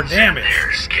 40% more damage.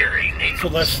 So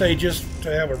let's say, just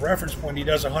to have a reference point, he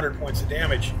does 100 points of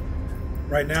damage.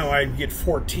 Right now I'd get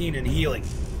 14 in healing.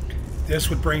 This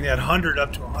would bring that 100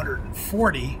 up to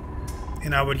 140,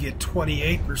 and I would get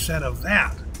 28% of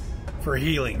that for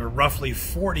healing, or roughly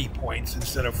 40 points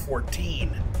instead of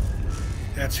 14.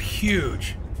 That's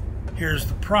huge. Here's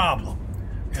the problem.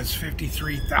 That's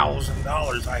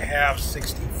 $53,000. I have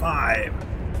 65.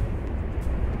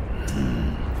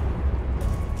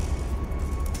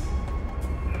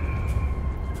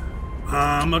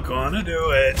 I'm gonna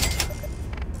do it.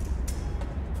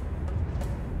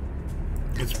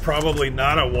 It's probably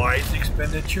not a wise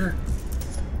expenditure,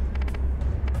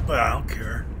 but I don't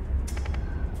care.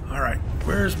 Alright,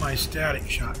 where's my static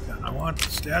shotgun? I want the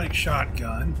static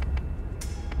shotgun.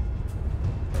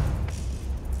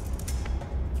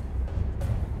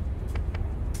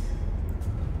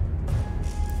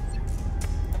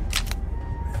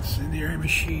 Incendiary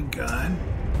machine gun.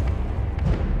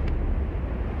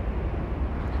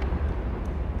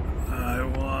 I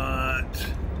want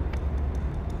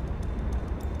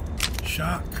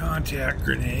shock contact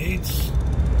grenades.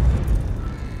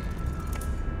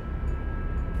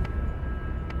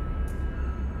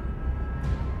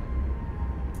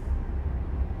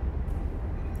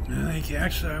 I think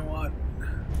actually I want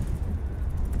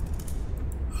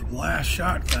a blast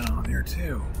shotgun on there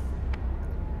too.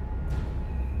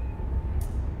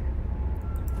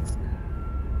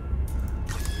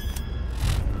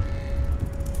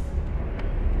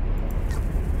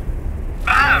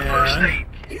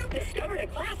 You've discovered a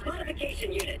class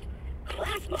modification unit.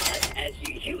 class mod, as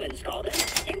you humans call them,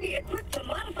 can be equipped to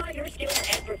modify your skills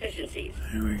and proficiencies.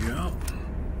 Here we go.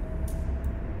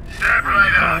 Step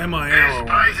right up. Am I This arrow?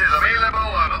 price is available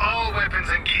on all weapons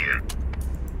and gear.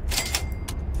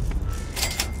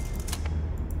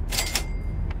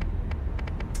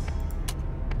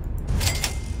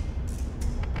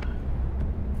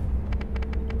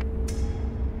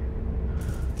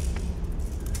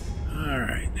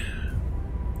 Alright.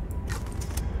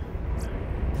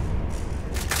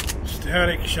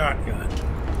 Static shotgun.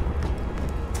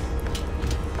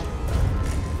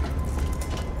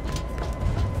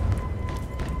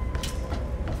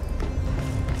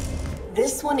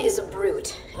 This one is a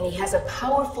brute, and he has a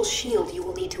powerful shield you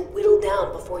will need to whittle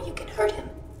down before you can hurt him.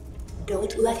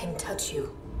 Don't let him touch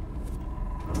you.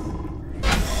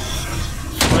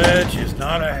 Sledge is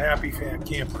not a happy fat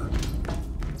camper.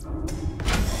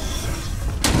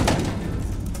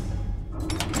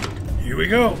 Here we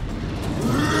go.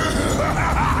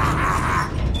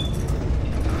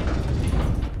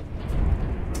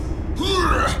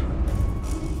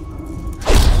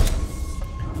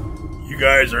 You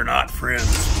guys are not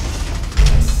friends.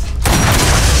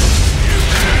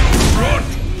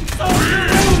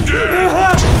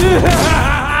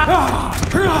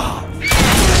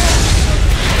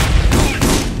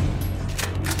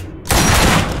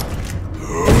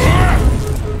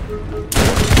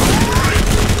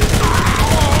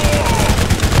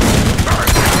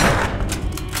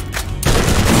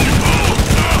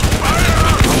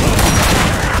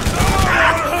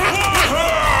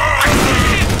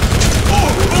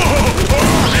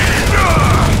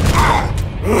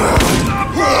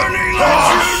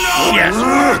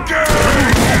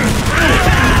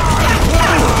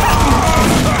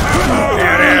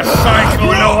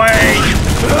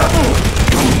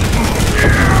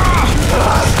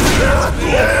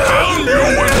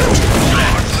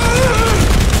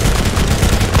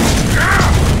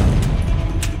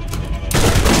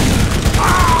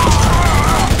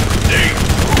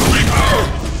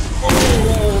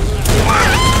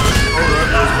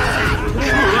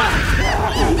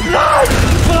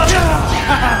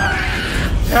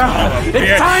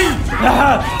 It's time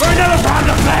for another round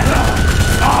of flesh!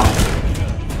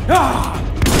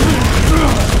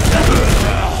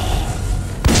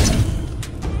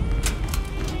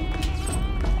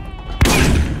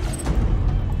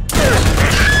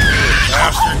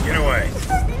 Bastard, get away.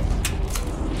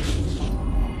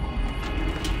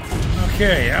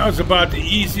 Okay, that was about the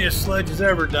easiest Sledge has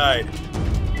ever died.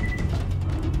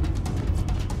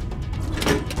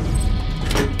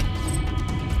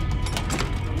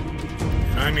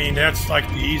 I mean, that's like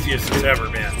the easiest it's ever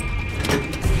been.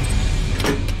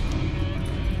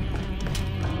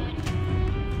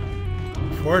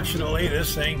 Fortunately,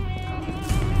 this thing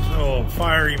is a little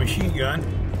fiery machine gun.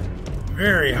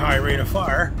 Very high rate of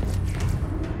fire.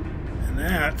 And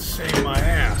that saved my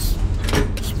ass.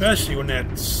 Especially when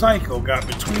that psycho got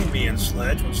between me and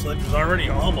Sledge, when Sledge was already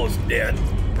almost dead.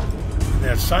 And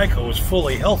that psycho was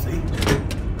fully healthy.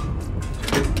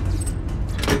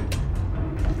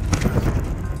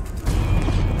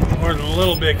 More than a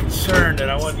little bit concerned that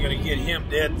I wasn't going to get him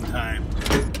dead in time.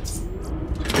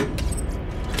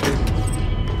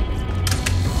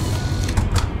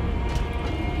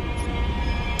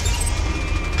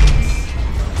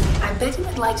 I bet you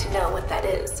would like to know what that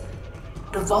is.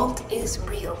 The vault is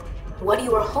real. What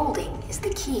you are holding is the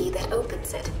key that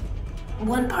opens it.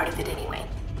 One part of it, anyway.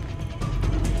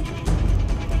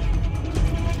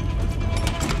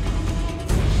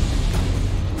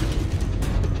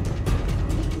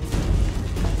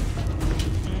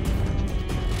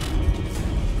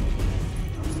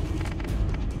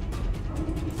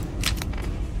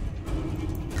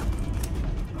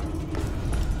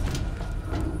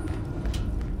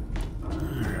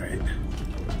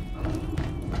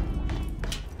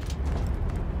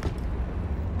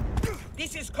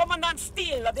 This is Commandant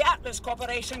Steele of the Atlas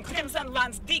Corporation, Crimson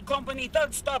Lands D Company,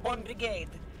 3rd Starborn Brigade.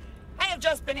 I have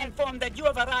just been informed that you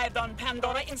have arrived on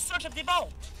Pandora in search of the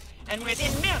vault, and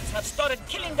within minutes have started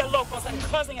killing the locals and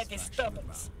causing a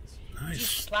disturbance. Nice.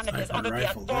 This planet is under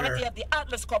the authority of the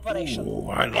Atlas Corporation. Ooh,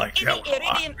 I like that any one a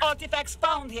lot. Iridian artifacts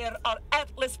found here are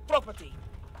Atlas property.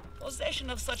 Possession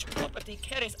of such property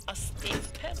carries a steep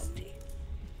penalty.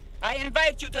 I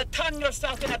invite you to turn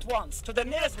yourself in at once to the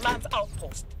nearest Lance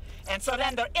outpost and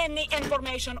surrender any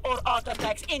information or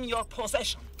artifacts in your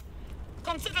possession.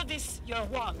 Consider this your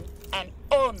one and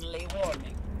only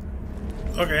warning.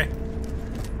 Okay.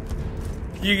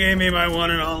 You gave me my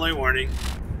one and only warning.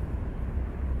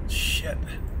 Shit.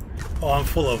 Oh, I'm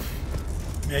full of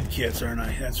med kits, aren't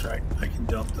I? That's right. I can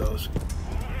dump those.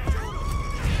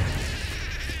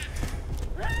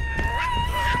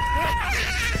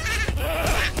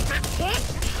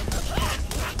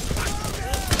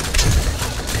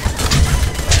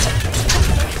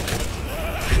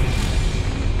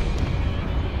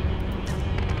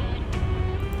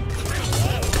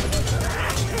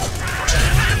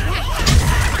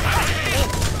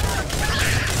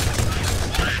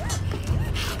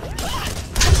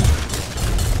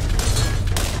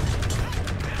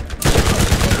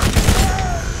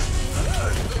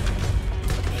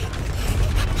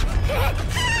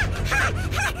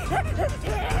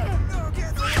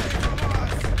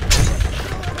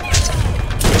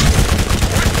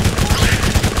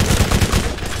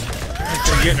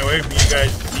 getting away from you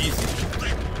guys is easy.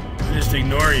 I just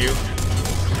ignore you.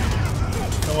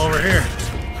 Come over here.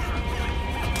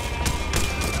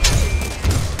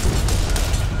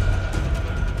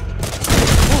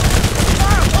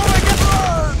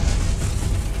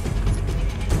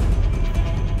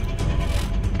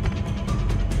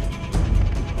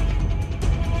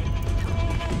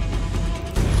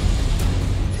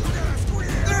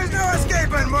 There's no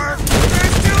escaping, Mark!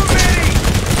 There's too many!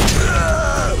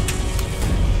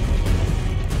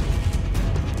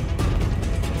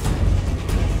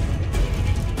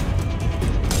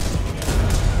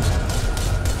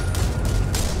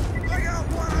 I got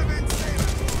one I've been saving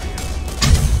for you.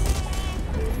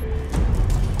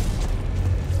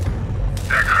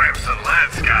 The Crimson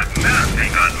Lad's got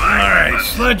nothing on my Alright, weapons.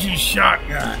 Sledge's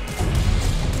shotgun.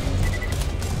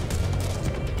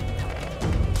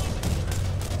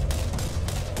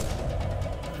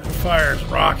 It fires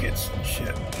rockets and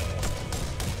shit.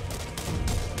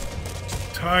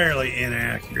 Entirely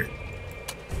inaccurate.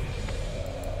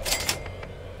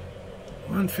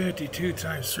 152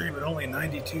 times 3, but only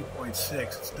 92.6.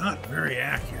 It's not very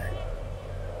accurate.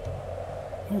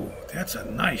 Ooh, that's a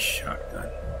nice shotgun.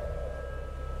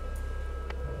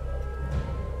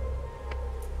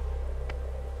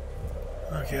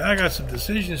 Okay, I got some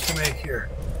decisions to make here.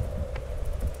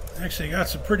 Actually, got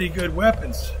some pretty good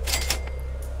weapons.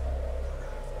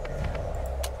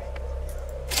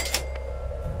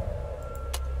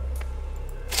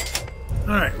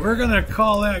 Alright, we're going to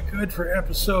call that good for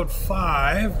episode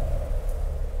 5.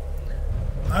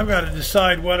 I've got to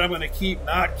decide what I'm going to keep,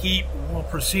 not keep, and we'll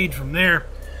proceed from there.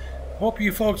 Hope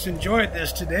you folks enjoyed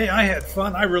this today. I had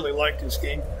fun. I really liked this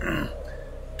game.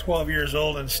 12 years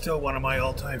old and still one of my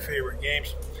all-time favorite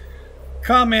games.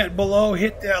 Comment below,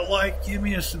 hit that like, give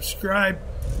me a subscribe.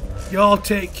 Y'all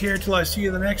take care till I see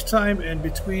you the next time, and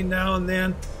between now and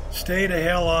then, stay the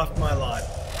hell off my lawn.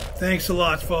 Thanks a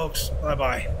lot, folks.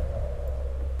 Bye-bye.